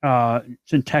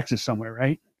it's in Texas somewhere,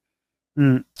 right?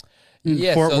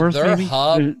 Yeah, Fort so Worth, their maybe?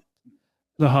 hub,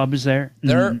 the hub is there.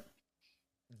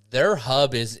 Their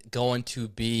hub is going to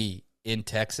be in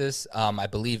Texas. I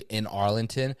believe in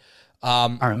Arlington.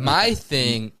 My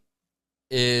thing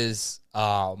is,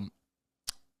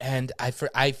 and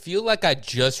I feel like I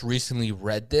just recently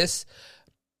read this,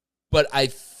 but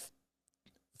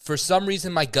for some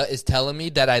reason, my gut is telling me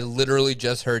that I literally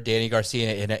just heard Danny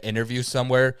Garcia in an interview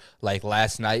somewhere, like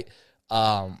last night,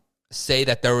 say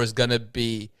that there was going to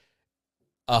be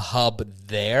a hub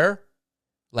there,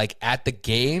 like at the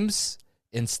games,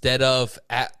 instead of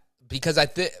because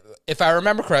if I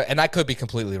remember correctly, and I could be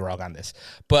completely wrong on this,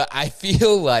 but I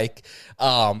feel like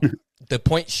the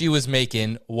point she was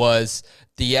making was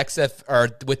the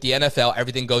with the NFL,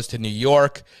 everything goes to New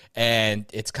York, and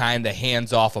it's kind of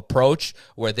hands-off approach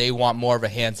where they want more of a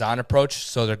hands-on approach.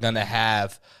 So they're going to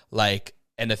have like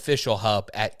an official hub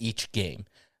at each game.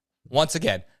 Once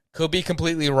again, could be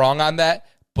completely wrong on that,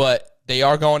 but they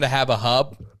are going to have a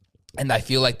hub. And I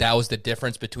feel like that was the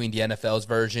difference between the NFL's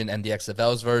version and the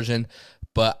XFL's version,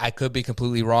 but I could be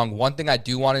completely wrong. One thing I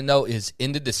do want to know is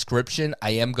in the description, I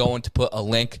am going to put a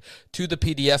link to the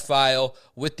PDF file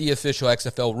with the official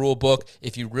XFL rulebook.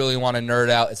 If you really want to nerd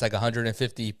out, it's like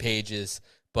 150 pages,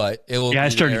 but it will. Yeah, I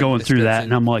started going through that,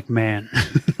 and I'm like, man,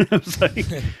 I'm just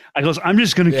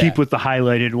going to keep with the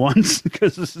highlighted ones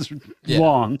because this is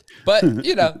long. But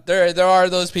there are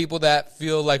those people that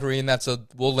feel like reading that, so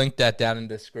we'll link that down in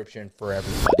the description for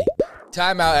everybody.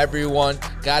 Time out, everyone.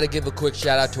 Got to give a quick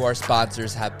shout out to our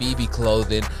sponsors, Habibi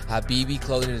Clothing. Habibi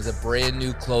Clothing is a brand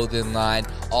new clothing line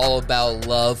all about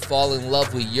love. Fall in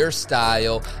love with your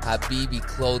style. Habibi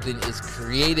Clothing is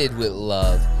created with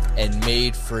love and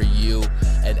made for you.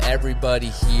 And everybody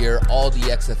here, all the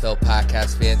XFL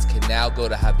podcast fans, can now go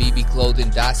to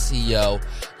habibiclothing.co.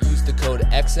 Use the code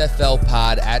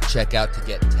XFLPOD at checkout to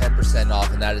get 10%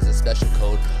 off, and that is a special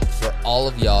code for all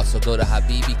of y'all. So go to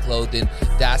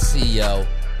habibiclothing.co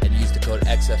and use the code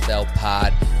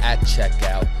XFLPOD at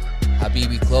checkout.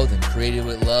 Habibi Clothing, created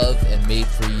with love and made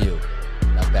for you.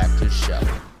 Now back to the show.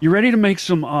 You ready to make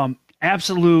some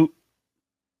absolute,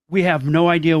 we have no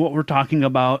idea what we're talking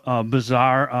about,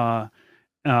 bizarre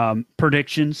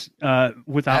predictions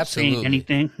without saying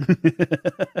anything?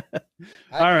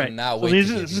 All right. So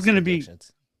these are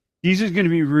going to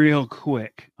be real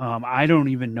quick. I don't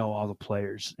even know all the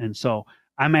players, and so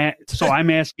I'm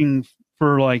asking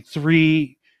for like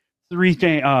three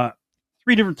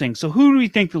different things. So who do we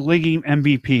think the league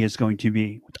MVP is going to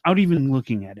be without even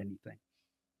looking at anything?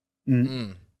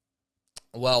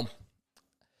 Well,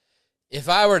 if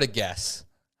I were to guess,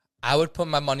 I would put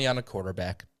my money on a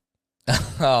quarterback.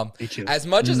 As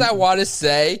much as I want to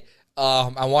say,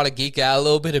 I want to geek out a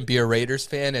little bit and be a Raiders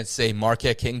fan and say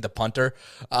Marquette King, the punter,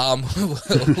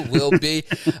 will be.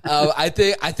 I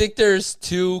think there's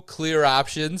two clear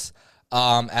options.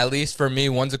 At least for me,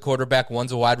 one's a quarterback,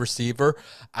 one's a wide receiver.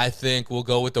 I think we'll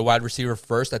go with the wide receiver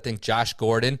first. I think Josh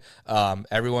Gordon,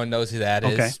 everyone knows who that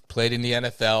is. Played in the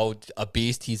NFL, a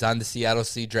beast. He's on the Seattle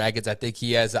Sea Dragons. I think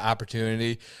he has the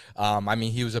opportunity.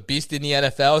 He was a beast in the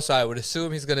NFL, so I would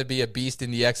assume he's going to be a beast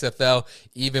in the XFL,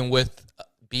 even with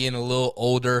being a little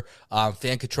older.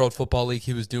 Fan-controlled football league,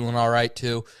 he was doing all right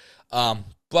too.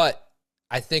 But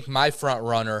I think my front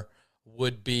runner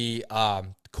would be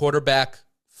quarterback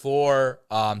for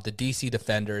the DC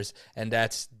Defenders, and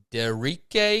that's Derrick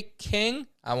King.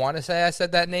 I want to say I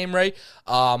said that name right,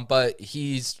 but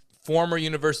he's former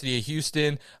University of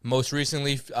Houston, most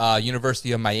recently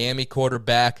University of Miami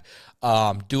quarterback,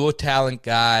 dual talent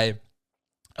guy,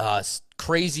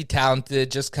 crazy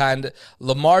talented, just kind of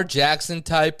Lamar Jackson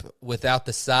type without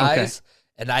the size. Okay.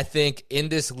 And I think in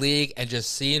this league and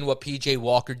just seeing what P.J.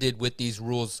 Walker did with these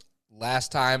rules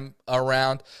last time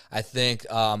around, I think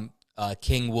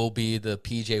King will be the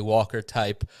P.J. Walker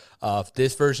type of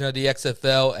this version of the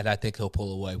XFL, and I think he'll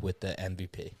pull away with the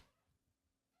MVP.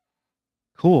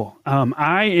 Cool.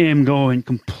 I am going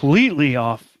completely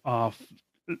off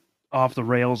the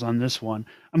rails on this one.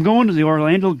 I'm going to the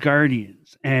Orlando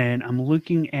Guardians, and I'm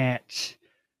looking at,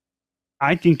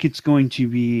 I think it's going to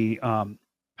be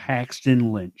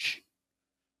Paxton Lynch.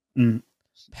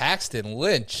 Paxton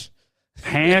Lynch?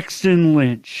 Paxton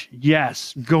Lynch.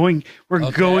 Yes.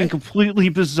 We're going completely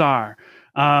bizarre.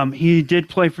 He did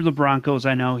play for the Broncos.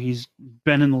 I know he's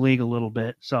been in the league a little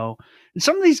bit. So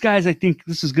some of these guys, I think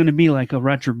this is going to be like a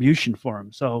retribution for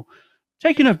him. So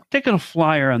taking a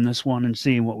flyer on this one and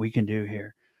seeing what we can do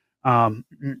here.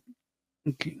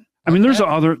 Okay. I mean, there's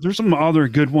some other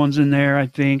good ones in there, I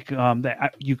think,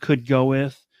 that you could go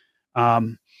with.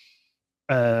 Let's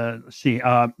see,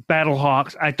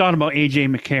 Battlehawks. I thought about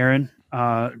AJ McCarron,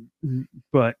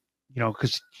 but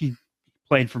because he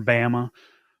played for Bama.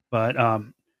 But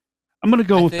I'm going to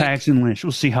go with Paxton Lynch.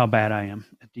 We'll see how bad I am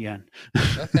at the end.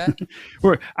 Okay.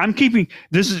 I am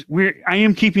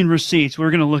keeping receipts.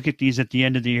 We're going to look at these at the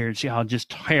end of the year and see how just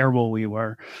terrible we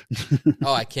were.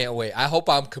 Oh, I can't wait. I hope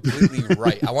I'm completely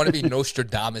right. I want to be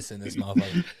Nostradamus in this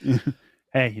motherfucker.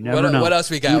 Hey, you never know. What else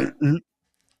we got?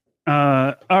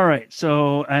 All right.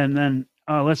 So, and then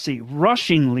let's see,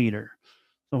 rushing leader.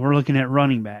 So we're looking at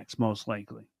running backs most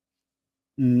likely.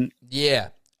 Yeah.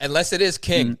 Unless it is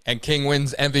King, and King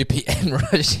wins MVP and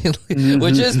rushing,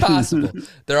 which is possible.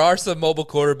 There are some mobile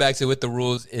quarterbacks, and with the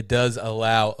rules, it does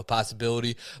allow a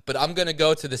possibility. But I'm going to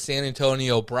go to the San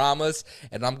Antonio Brahmas,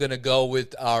 and I'm going to go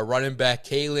with running back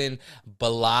Kalen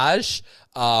Ballage.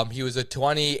 He was a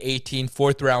 2018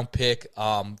 fourth-round pick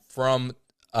from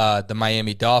the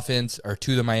Miami Dolphins, or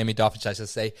to the Miami Dolphins, I should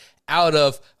say, out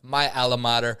of my alma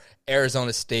mater,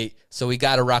 Arizona State. So we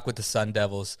got to rock with the Sun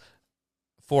Devils.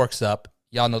 Forks up.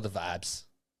 Y'all know the vibes.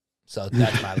 So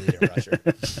that's my leader rusher.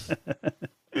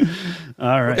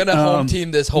 All right. We're going to home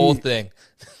team this whole thing.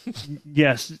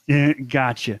 Yes.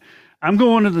 Gotcha. I'm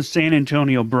going to the San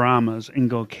Antonio Brahmas and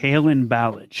go Kalen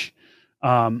Ballage.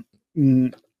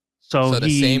 So the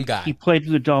same guy. He played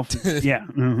for the Dolphins. Yeah.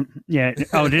 Yeah.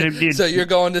 Oh, did So you're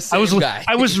going the same guy.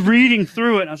 I was reading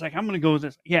through it. And I was like, I'm going to go with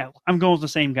this. Yeah. I'm going with the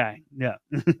same guy. Yeah.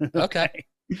 Okay.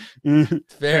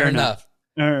 Fair enough.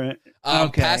 All right.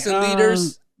 Okay. Passing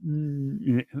leaders.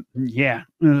 Yeah.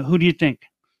 Who do you think?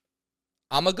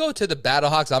 I'm going to go to the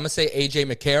Battlehawks. I'm going to say A.J.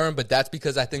 McCarron, but that's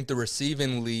because I think the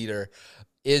receiving leader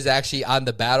is actually on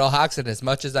the Battlehawks. And as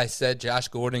much as I said Josh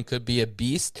Gordon could be a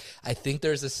beast, I think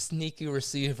there's a sneaky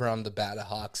receiver on the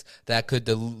Battlehawks that could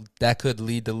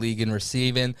lead the league in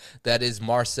receiving. That is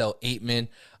Marcel Aitman.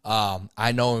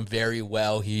 I know him very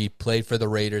well. He played for the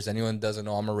Raiders. Anyone who doesn't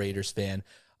know, I'm a Raiders fan.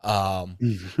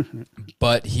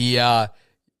 But he had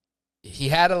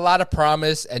a lot of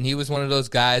promise, and he was one of those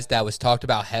guys that was talked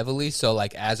about heavily. So,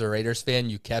 like, as a Raiders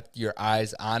fan, you kept your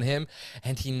eyes on him,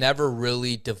 and he never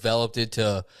really developed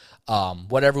into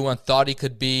what everyone thought he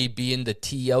could be, being the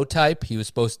T.O. type.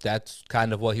 That's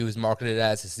kind of what he was marketed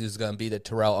as. He was going to be the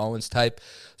Terrell Owens type.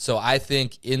 So I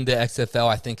think in the XFL,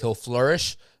 I think he'll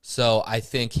flourish. So I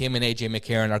think him and A.J.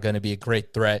 McCarron are going to be a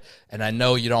great threat. And I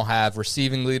know you don't have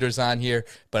receiving leaders on here,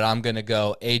 but I'm going to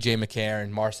go A.J. McCarron,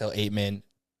 Marcel Aitman,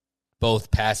 both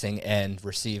passing and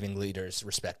receiving leaders,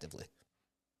 respectively.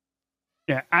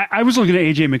 Yeah, I was looking at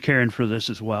A.J. McCarron for this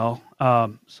as well.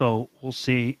 So we'll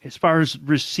see. As far as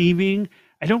receiving,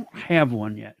 I don't have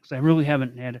one yet because I really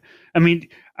haven't had. I mean,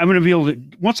 I'm going to be able to,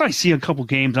 once I see a couple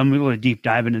games, I'm going to be able to deep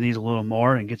dive into these a little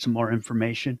more and get some more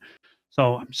information.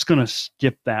 So I'm just going to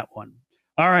skip that one.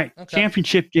 All right, okay.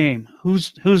 Championship game.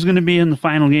 Who's going to be in the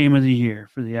final game of the year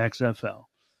for the XFL?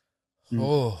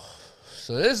 Oh,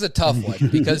 so this is a tough one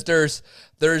because there's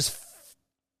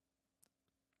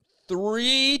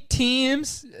 3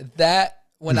 teams that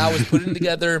when I was putting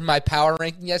together my power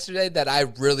ranking yesterday that I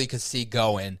really could see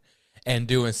going and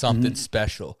doing something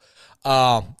special.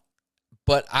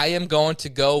 But I am going to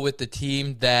go with the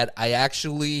team that I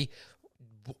actually –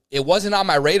 it wasn't on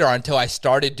my radar until I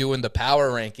started doing the power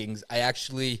rankings. I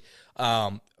actually,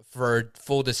 for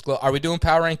full disclosure, are we doing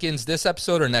power rankings this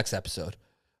episode or next episode?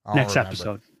 Next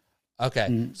episode.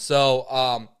 Okay.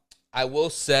 So I will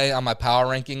say on my power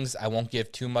rankings, I won't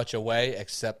give too much away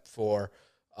except for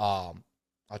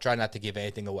I'll try not to give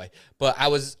anything away. But I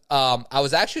was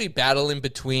actually battling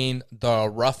between the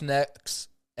Roughnecks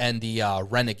and the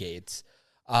Renegades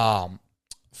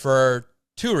for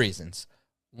two reasons.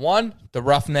 One, the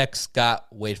Roughnecks got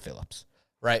Wade Phillips,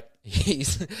 right?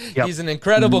 He's an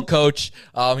incredible coach.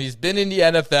 He's been in the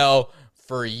NFL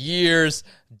for years,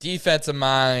 defensive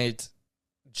mind,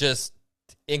 just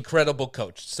incredible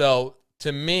coach. So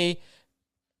to me,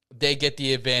 they get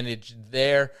the advantage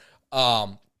there.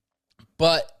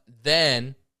 But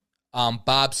then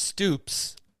Bob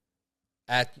Stoops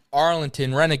at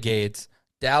Arlington Renegades,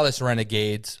 Dallas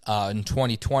Renegades in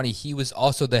 2020, he was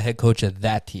also the head coach of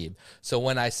that team. So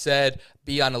when I said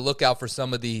be on the lookout for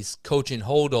some of these coaching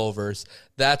holdovers,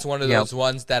 that's one of those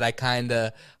ones that I kind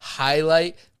of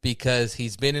highlight because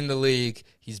he's been in the league,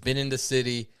 he's been in the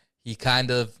city, he kind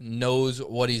of knows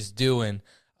what he's doing.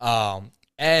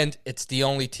 And it's the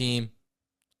only team,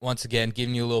 once again,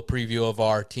 giving you a little preview of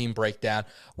our team breakdown,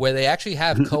 where they actually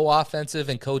have co-offensive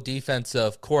and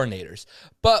co-defensive coordinators.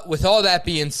 But with all that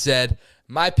being said,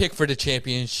 my pick for the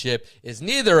championship is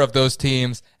neither of those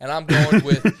teams, and I'm going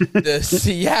with the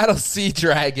Seattle Sea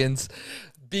Dragons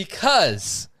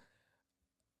because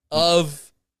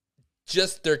of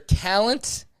just their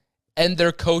talent and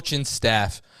their coaching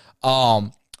staff.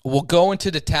 We'll go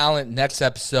into the talent next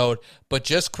episode, but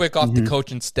just quick off the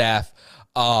coaching staff.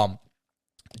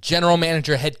 General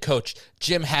manager, head coach,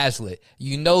 Jim Haslett.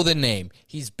 You know the name.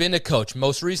 He's been a coach.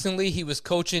 Most recently, he was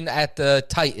coaching at the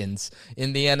Titans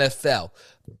in the NFL.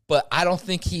 But I don't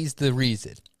think he's the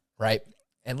reason, right?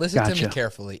 And listen to me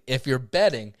carefully. If you're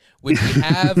betting, when you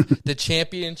have the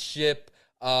championship,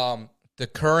 the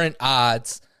current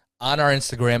odds on our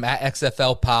Instagram at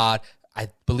XFL Pod, I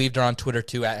believe they're on Twitter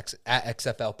too at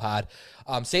XFL Pod.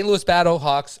 St. Louis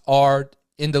Battlehawks are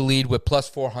in the lead with plus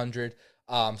 400.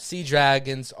 Sea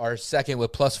Dragons are second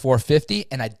with plus 450,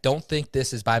 and I don't think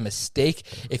this is by mistake.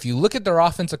 If you look at their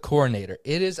offensive coordinator,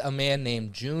 it is a man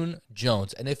named June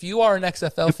Jones. And if you are an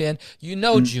XFL fan, you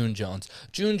know June Jones.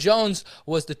 June Jones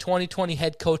was the 2020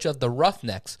 head coach of the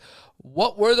Roughnecks.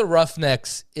 What were the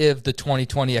Roughnecks if the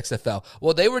 2020 XFL?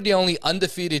 Well, they were the only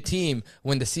undefeated team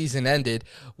when the season ended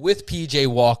with P.J.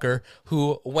 Walker,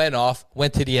 who went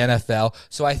to the NFL.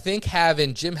 So I think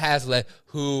having Jim Haslett,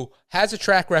 who has a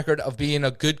track record of being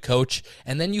a good coach,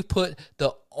 and then you put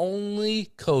the only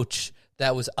coach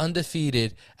that was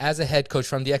undefeated as a head coach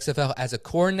from the XFL as a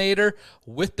coordinator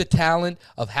with the talent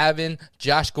of having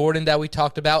Josh Gordon that we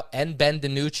talked about and Ben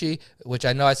DiNucci, which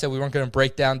I know I said we weren't going to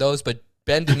break down those, but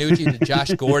Ben DiNucci to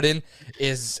Josh Gordon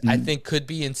I think, could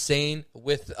be insane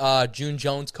with June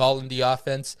Jones calling the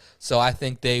offense. So I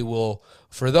think they will,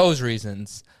 for those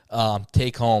reasons,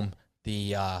 take home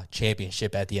the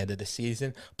championship at the end of the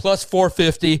season. Plus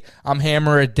 450. I'm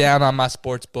hammering it down on my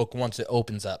sports book once it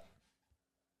opens up.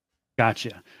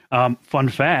 Gotcha. Fun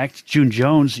fact, June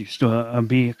Jones used to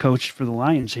be a coach for the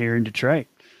Lions here in Detroit.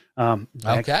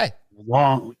 Okay.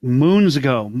 Long moons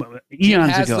ago,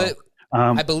 eons ago.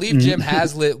 I believe Jim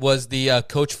Haslett was the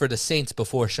coach for the Saints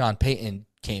before Sean Payton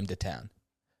came to town.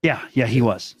 Yeah, he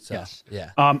was. So, yes.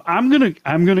 Yeah. I'm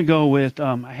gonna go with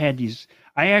I had these.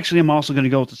 I actually am also gonna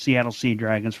go with the Seattle Sea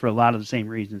Dragons for a lot of the same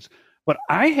reasons. But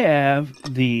I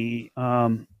have the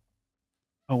where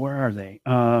are they?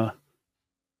 Hang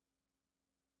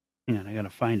on, I gotta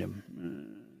find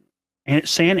them. And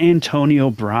San Antonio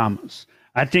Brahmas.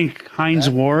 I think Hines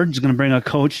Ward's gonna bring a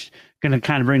coach, gonna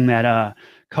kind of bring that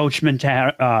coach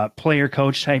player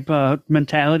coach type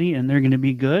mentality, and they're going to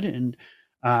be good. And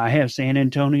I have San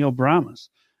Antonio Brahmas.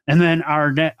 And then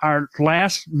our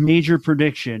last major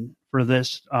prediction for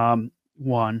this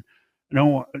one. I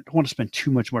don't want to spend too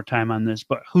much more time on this,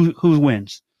 but who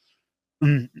wins?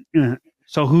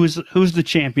 So who's the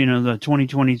champion of the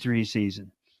 2023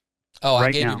 season? Oh, I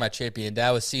gave you my champion.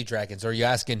 That was Sea Dragons. Are you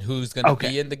asking who's going to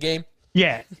be in the game?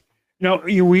 Yeah. No,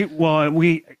 we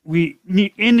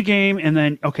in the game, and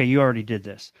then you already did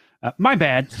this. My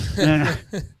bad.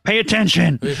 Pay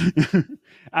attention.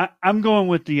 I'm going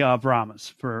with the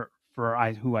Brahmas for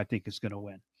who I think is going to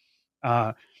win.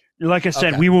 Like I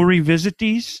said, we will revisit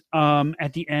these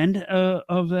at the end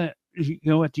of the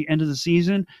at the end of the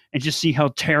season and just see how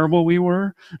terrible we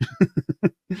were.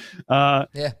 Or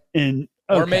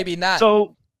maybe not.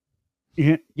 So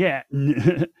yeah.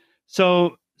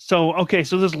 So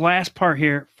this last part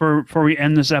here before we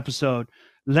end this episode,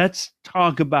 let's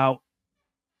talk about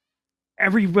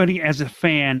everybody as a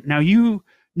fan. Now,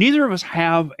 neither of us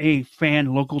have a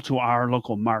fan local to our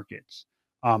local markets,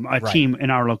 team in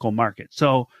our local market.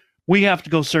 So we have to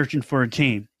go searching for a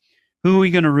team. Who are we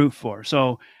going to root for?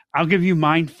 So I'll give you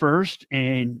mine first,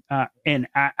 and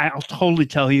I'll totally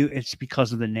tell you it's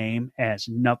because of the name, it has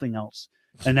nothing else,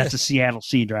 and that's the Seattle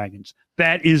Sea Dragons.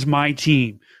 That is my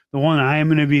team, the one I am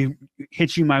going to be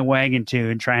hitching my wagon to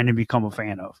and trying to become a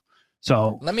fan of.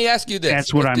 So let me ask you this: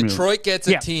 that's what if I'm Detroit gets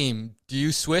a team, do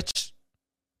you switch?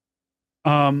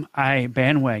 I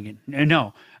bandwagon.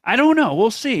 No, I don't know.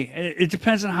 We'll see. It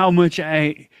depends on how much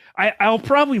I'll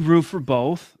probably root for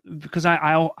both because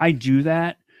I do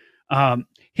that.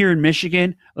 Here in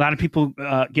Michigan, a lot of people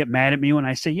get mad at me when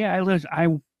I say, yeah,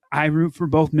 I root for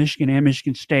both Michigan and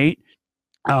Michigan State.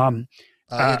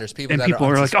 There's people and that people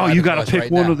are like, oh, you got to pick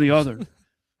one or the other.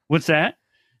 What's that?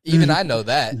 Even I know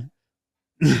that.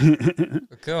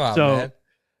 Come on,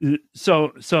 man.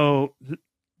 So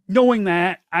knowing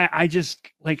that, I just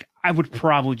like I would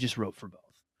probably just root for both,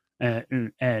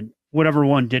 and whatever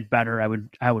one did better,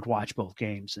 I would watch both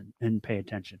games and pay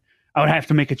attention. I would have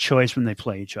to make a choice when they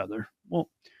play each other. Well,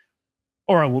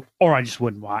 or I just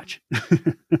wouldn't watch.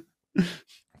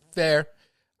 Fair.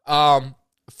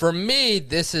 For me,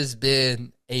 this has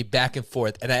been a back and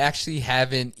forth, and I actually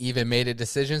haven't even made a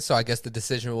decision, so I guess the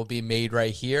decision will be made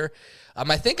right here.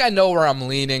 I think I know where I'm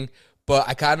leaning, but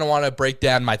I kind of want to break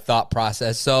down my thought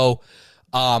process. So,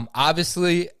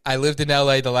 obviously, I lived in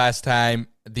LA the last time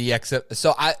the XFL.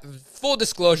 So, full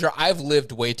disclosure, I've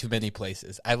lived way too many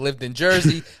places. I lived in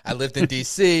Jersey, I lived in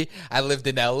DC, I lived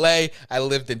in LA, I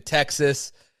lived in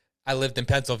Texas, I lived in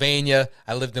Pennsylvania,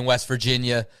 I lived in West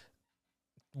Virginia.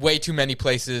 Way too many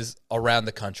places around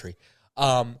the country.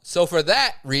 So for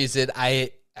that reason,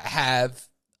 I have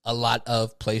a lot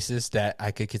of places that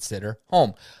I could consider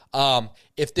home.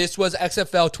 If this was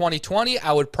XFL 2020,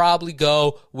 I would probably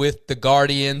go with the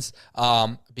Guardians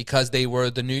because they were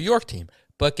the New York team.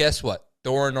 But guess what?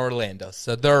 They're in Orlando,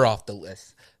 so they're off the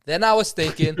list. Then I was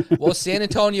thinking, well, San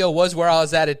Antonio was where I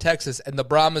was at in Texas, and the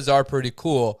Brahmas are pretty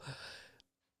cool.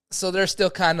 So they're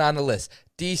still kind of on the list.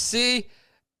 DC,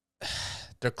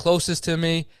 they're closest to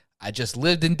me. I just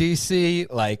lived in D.C.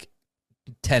 like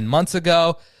 10 months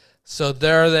ago. So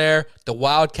they're there. The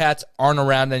Wildcats aren't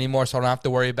around anymore, so I don't have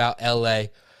to worry about L.A.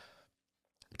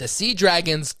 The Sea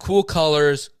Dragons, cool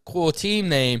colors, cool team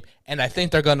name, and I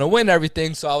think they're going to win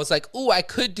everything. So I was like, ooh, I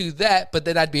could do that, but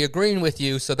then I'd be agreeing with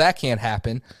you, so that can't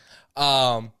happen.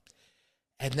 And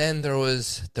then there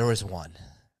was one.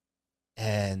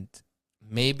 And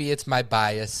maybe it's my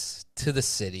bias to the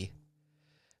city,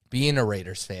 being a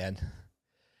Raiders fan,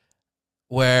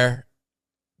 where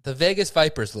the Vegas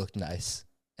Vipers looked nice.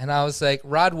 And I was like,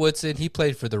 Rod Woodson, he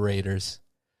played for the Raiders.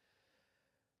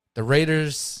 The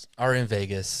Raiders are in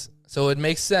Vegas, so it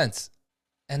makes sense.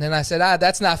 And then I said,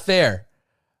 that's not fair.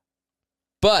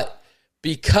 But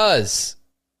because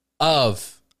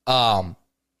of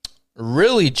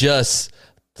really just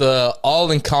the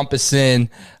all-encompassing,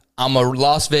 I'm a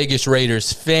Las Vegas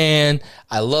Raiders fan.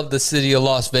 I love the city of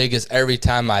Las Vegas every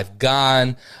time I've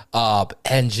gone.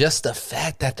 And just the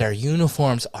fact that their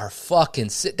uniforms are fucking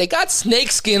sick. They got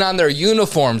snakeskin on their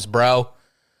uniforms, bro.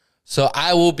 So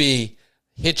I will be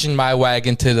hitching my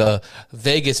wagon to the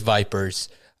Vegas Vipers,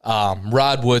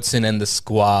 Rod Woodson and the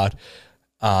squad.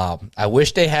 I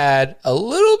wish they had a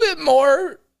little bit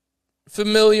more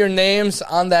familiar names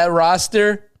on that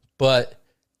roster, but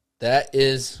that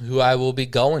is who I will be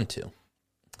going to.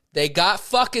 They got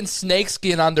fucking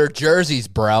snakeskin on their jerseys,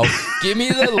 bro. Give me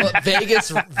the Vegas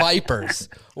Vipers.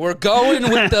 We're going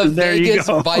with the Vegas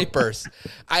Vipers.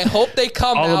 I hope they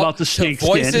come all out about the to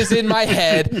Voices in My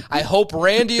Head. I hope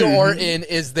Randy Orton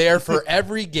is there for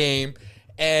every game.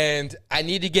 And I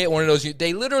need to get one of those.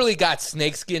 They literally got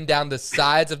snakeskin down the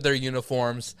sides of their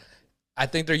uniforms. I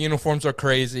think their uniforms are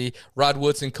crazy. Rod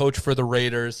Woodson, coach for the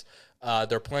Raiders.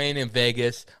 They're playing in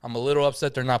Vegas. I'm a little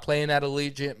upset they're not playing at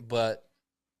Allegiant, but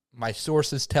my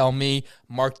sources tell me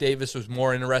Mark Davis was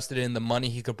more interested in the money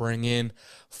he could bring in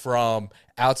from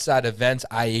outside events,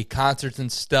 i.e. concerts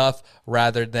and stuff,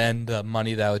 rather than the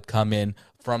money that would come in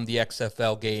from the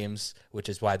XFL games, which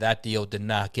is why that deal did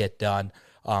not get done.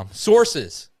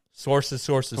 Sources. So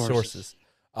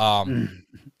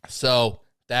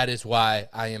that is why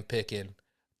I am picking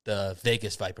the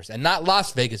Vegas Vipers. And not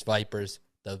Las Vegas Vipers,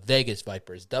 the Vegas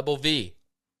Vipers. Double V.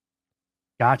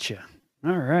 Gotcha.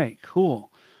 All right, cool.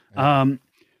 But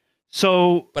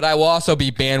I will also be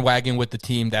bandwagon with the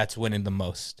team that's winning the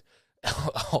most.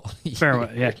 Fair,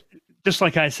 yeah. Just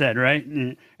like I said, right?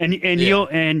 And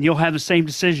you'll have the same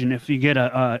decision if you get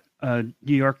a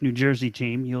New York, New Jersey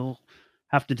team. You'll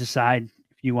have to decide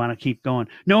if you want to keep going.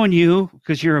 Knowing you,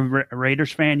 because you're a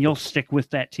Raiders fan, you'll stick with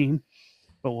that team.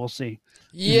 But we'll see.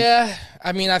 Yeah,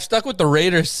 I mean, I've stuck with the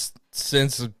Raiders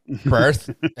since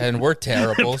birth, and we're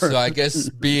terrible. So I guess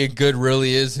being good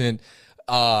really isn't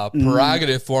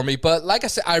prerogative for me. But like I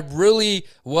said, I really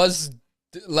was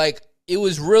like, it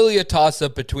was really a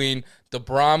toss-up between the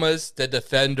Brahmas, the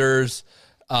Defenders,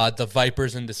 the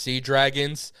Vipers, and the Sea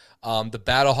Dragons. The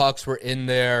Battlehawks were in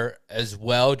there as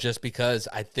well, just because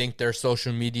I think their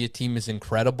social media team is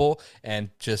incredible, and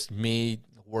just me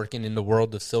working in the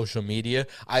world of social media,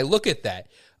 I look at that.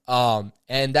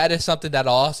 And that is something that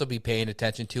I'll also be paying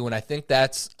attention to, and I think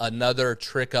that's another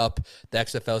trick up the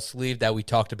XFL sleeve that we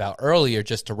talked about earlier,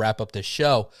 just to wrap up the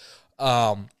show,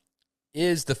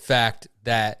 is the fact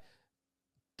that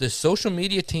the social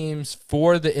media teams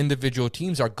for the individual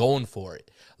teams are going for it.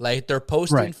 Like, they're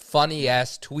posting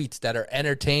funny-ass tweets that are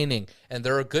entertaining, and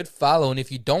they're a good follow. And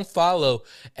if you don't follow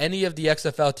any of the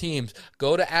XFL teams,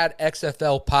 go to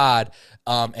 @XFL Pod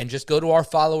and just go to our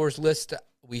followers list.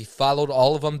 We followed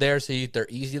all of them there, so they're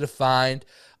easy to find,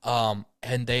 and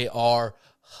they are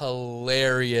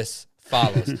hilarious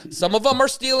follows. Some of them are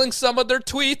stealing some of their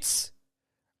tweets.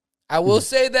 I will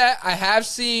say that I have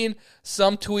seen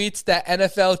some tweets that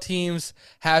NFL teams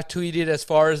have tweeted as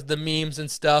far as the memes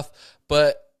and stuff,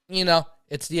 but, you know,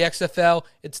 it's the XFL,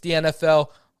 it's the NFL.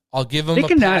 I'll give them a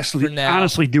pass for now.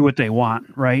 Honestly do what they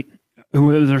want, right?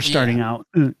 Whoever they're starting out,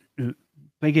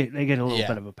 they get a little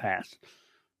bit of a pass.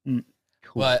 Cool.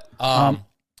 But, are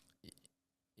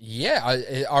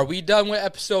we done with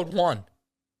episode 1?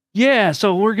 Yeah,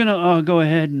 so we're going to go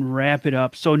ahead and wrap it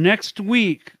up. So next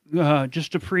week,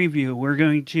 just a preview, we're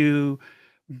going to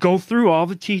go through all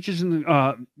the teachers and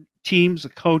the teams, the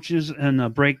coaches, and the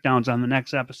breakdowns on the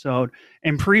next episode,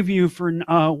 and preview for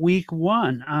week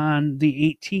 1 on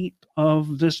the 18th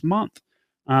of this month.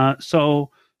 So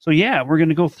yeah, we're going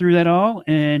to go through that all,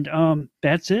 and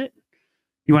that's it.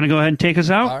 You want to go ahead and take us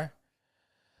out? All right.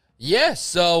 Yeah,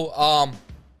 so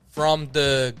from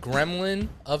the Gremlin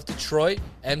of Detroit,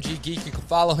 MG Geek, you can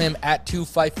follow him at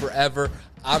 2FightForever.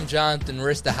 I'm Jonathan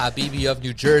Risk, the Habibi of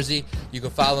New Jersey. You can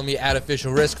follow me at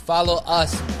Official Risk. Follow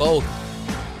us both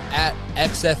at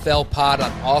XFL Pod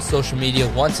on all social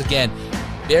media. Once again,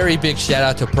 very big shout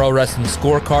out to Pro Wrestling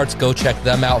Scorecards. Go check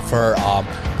them out for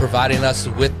providing us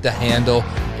with the handle.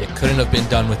 It couldn't have been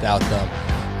done without them.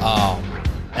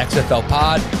 XFL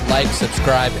Pod, like,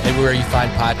 subscribe everywhere you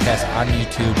find podcasts on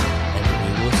YouTube,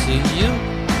 and we will see you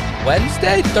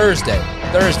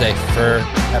Thursday for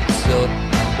episode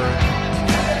number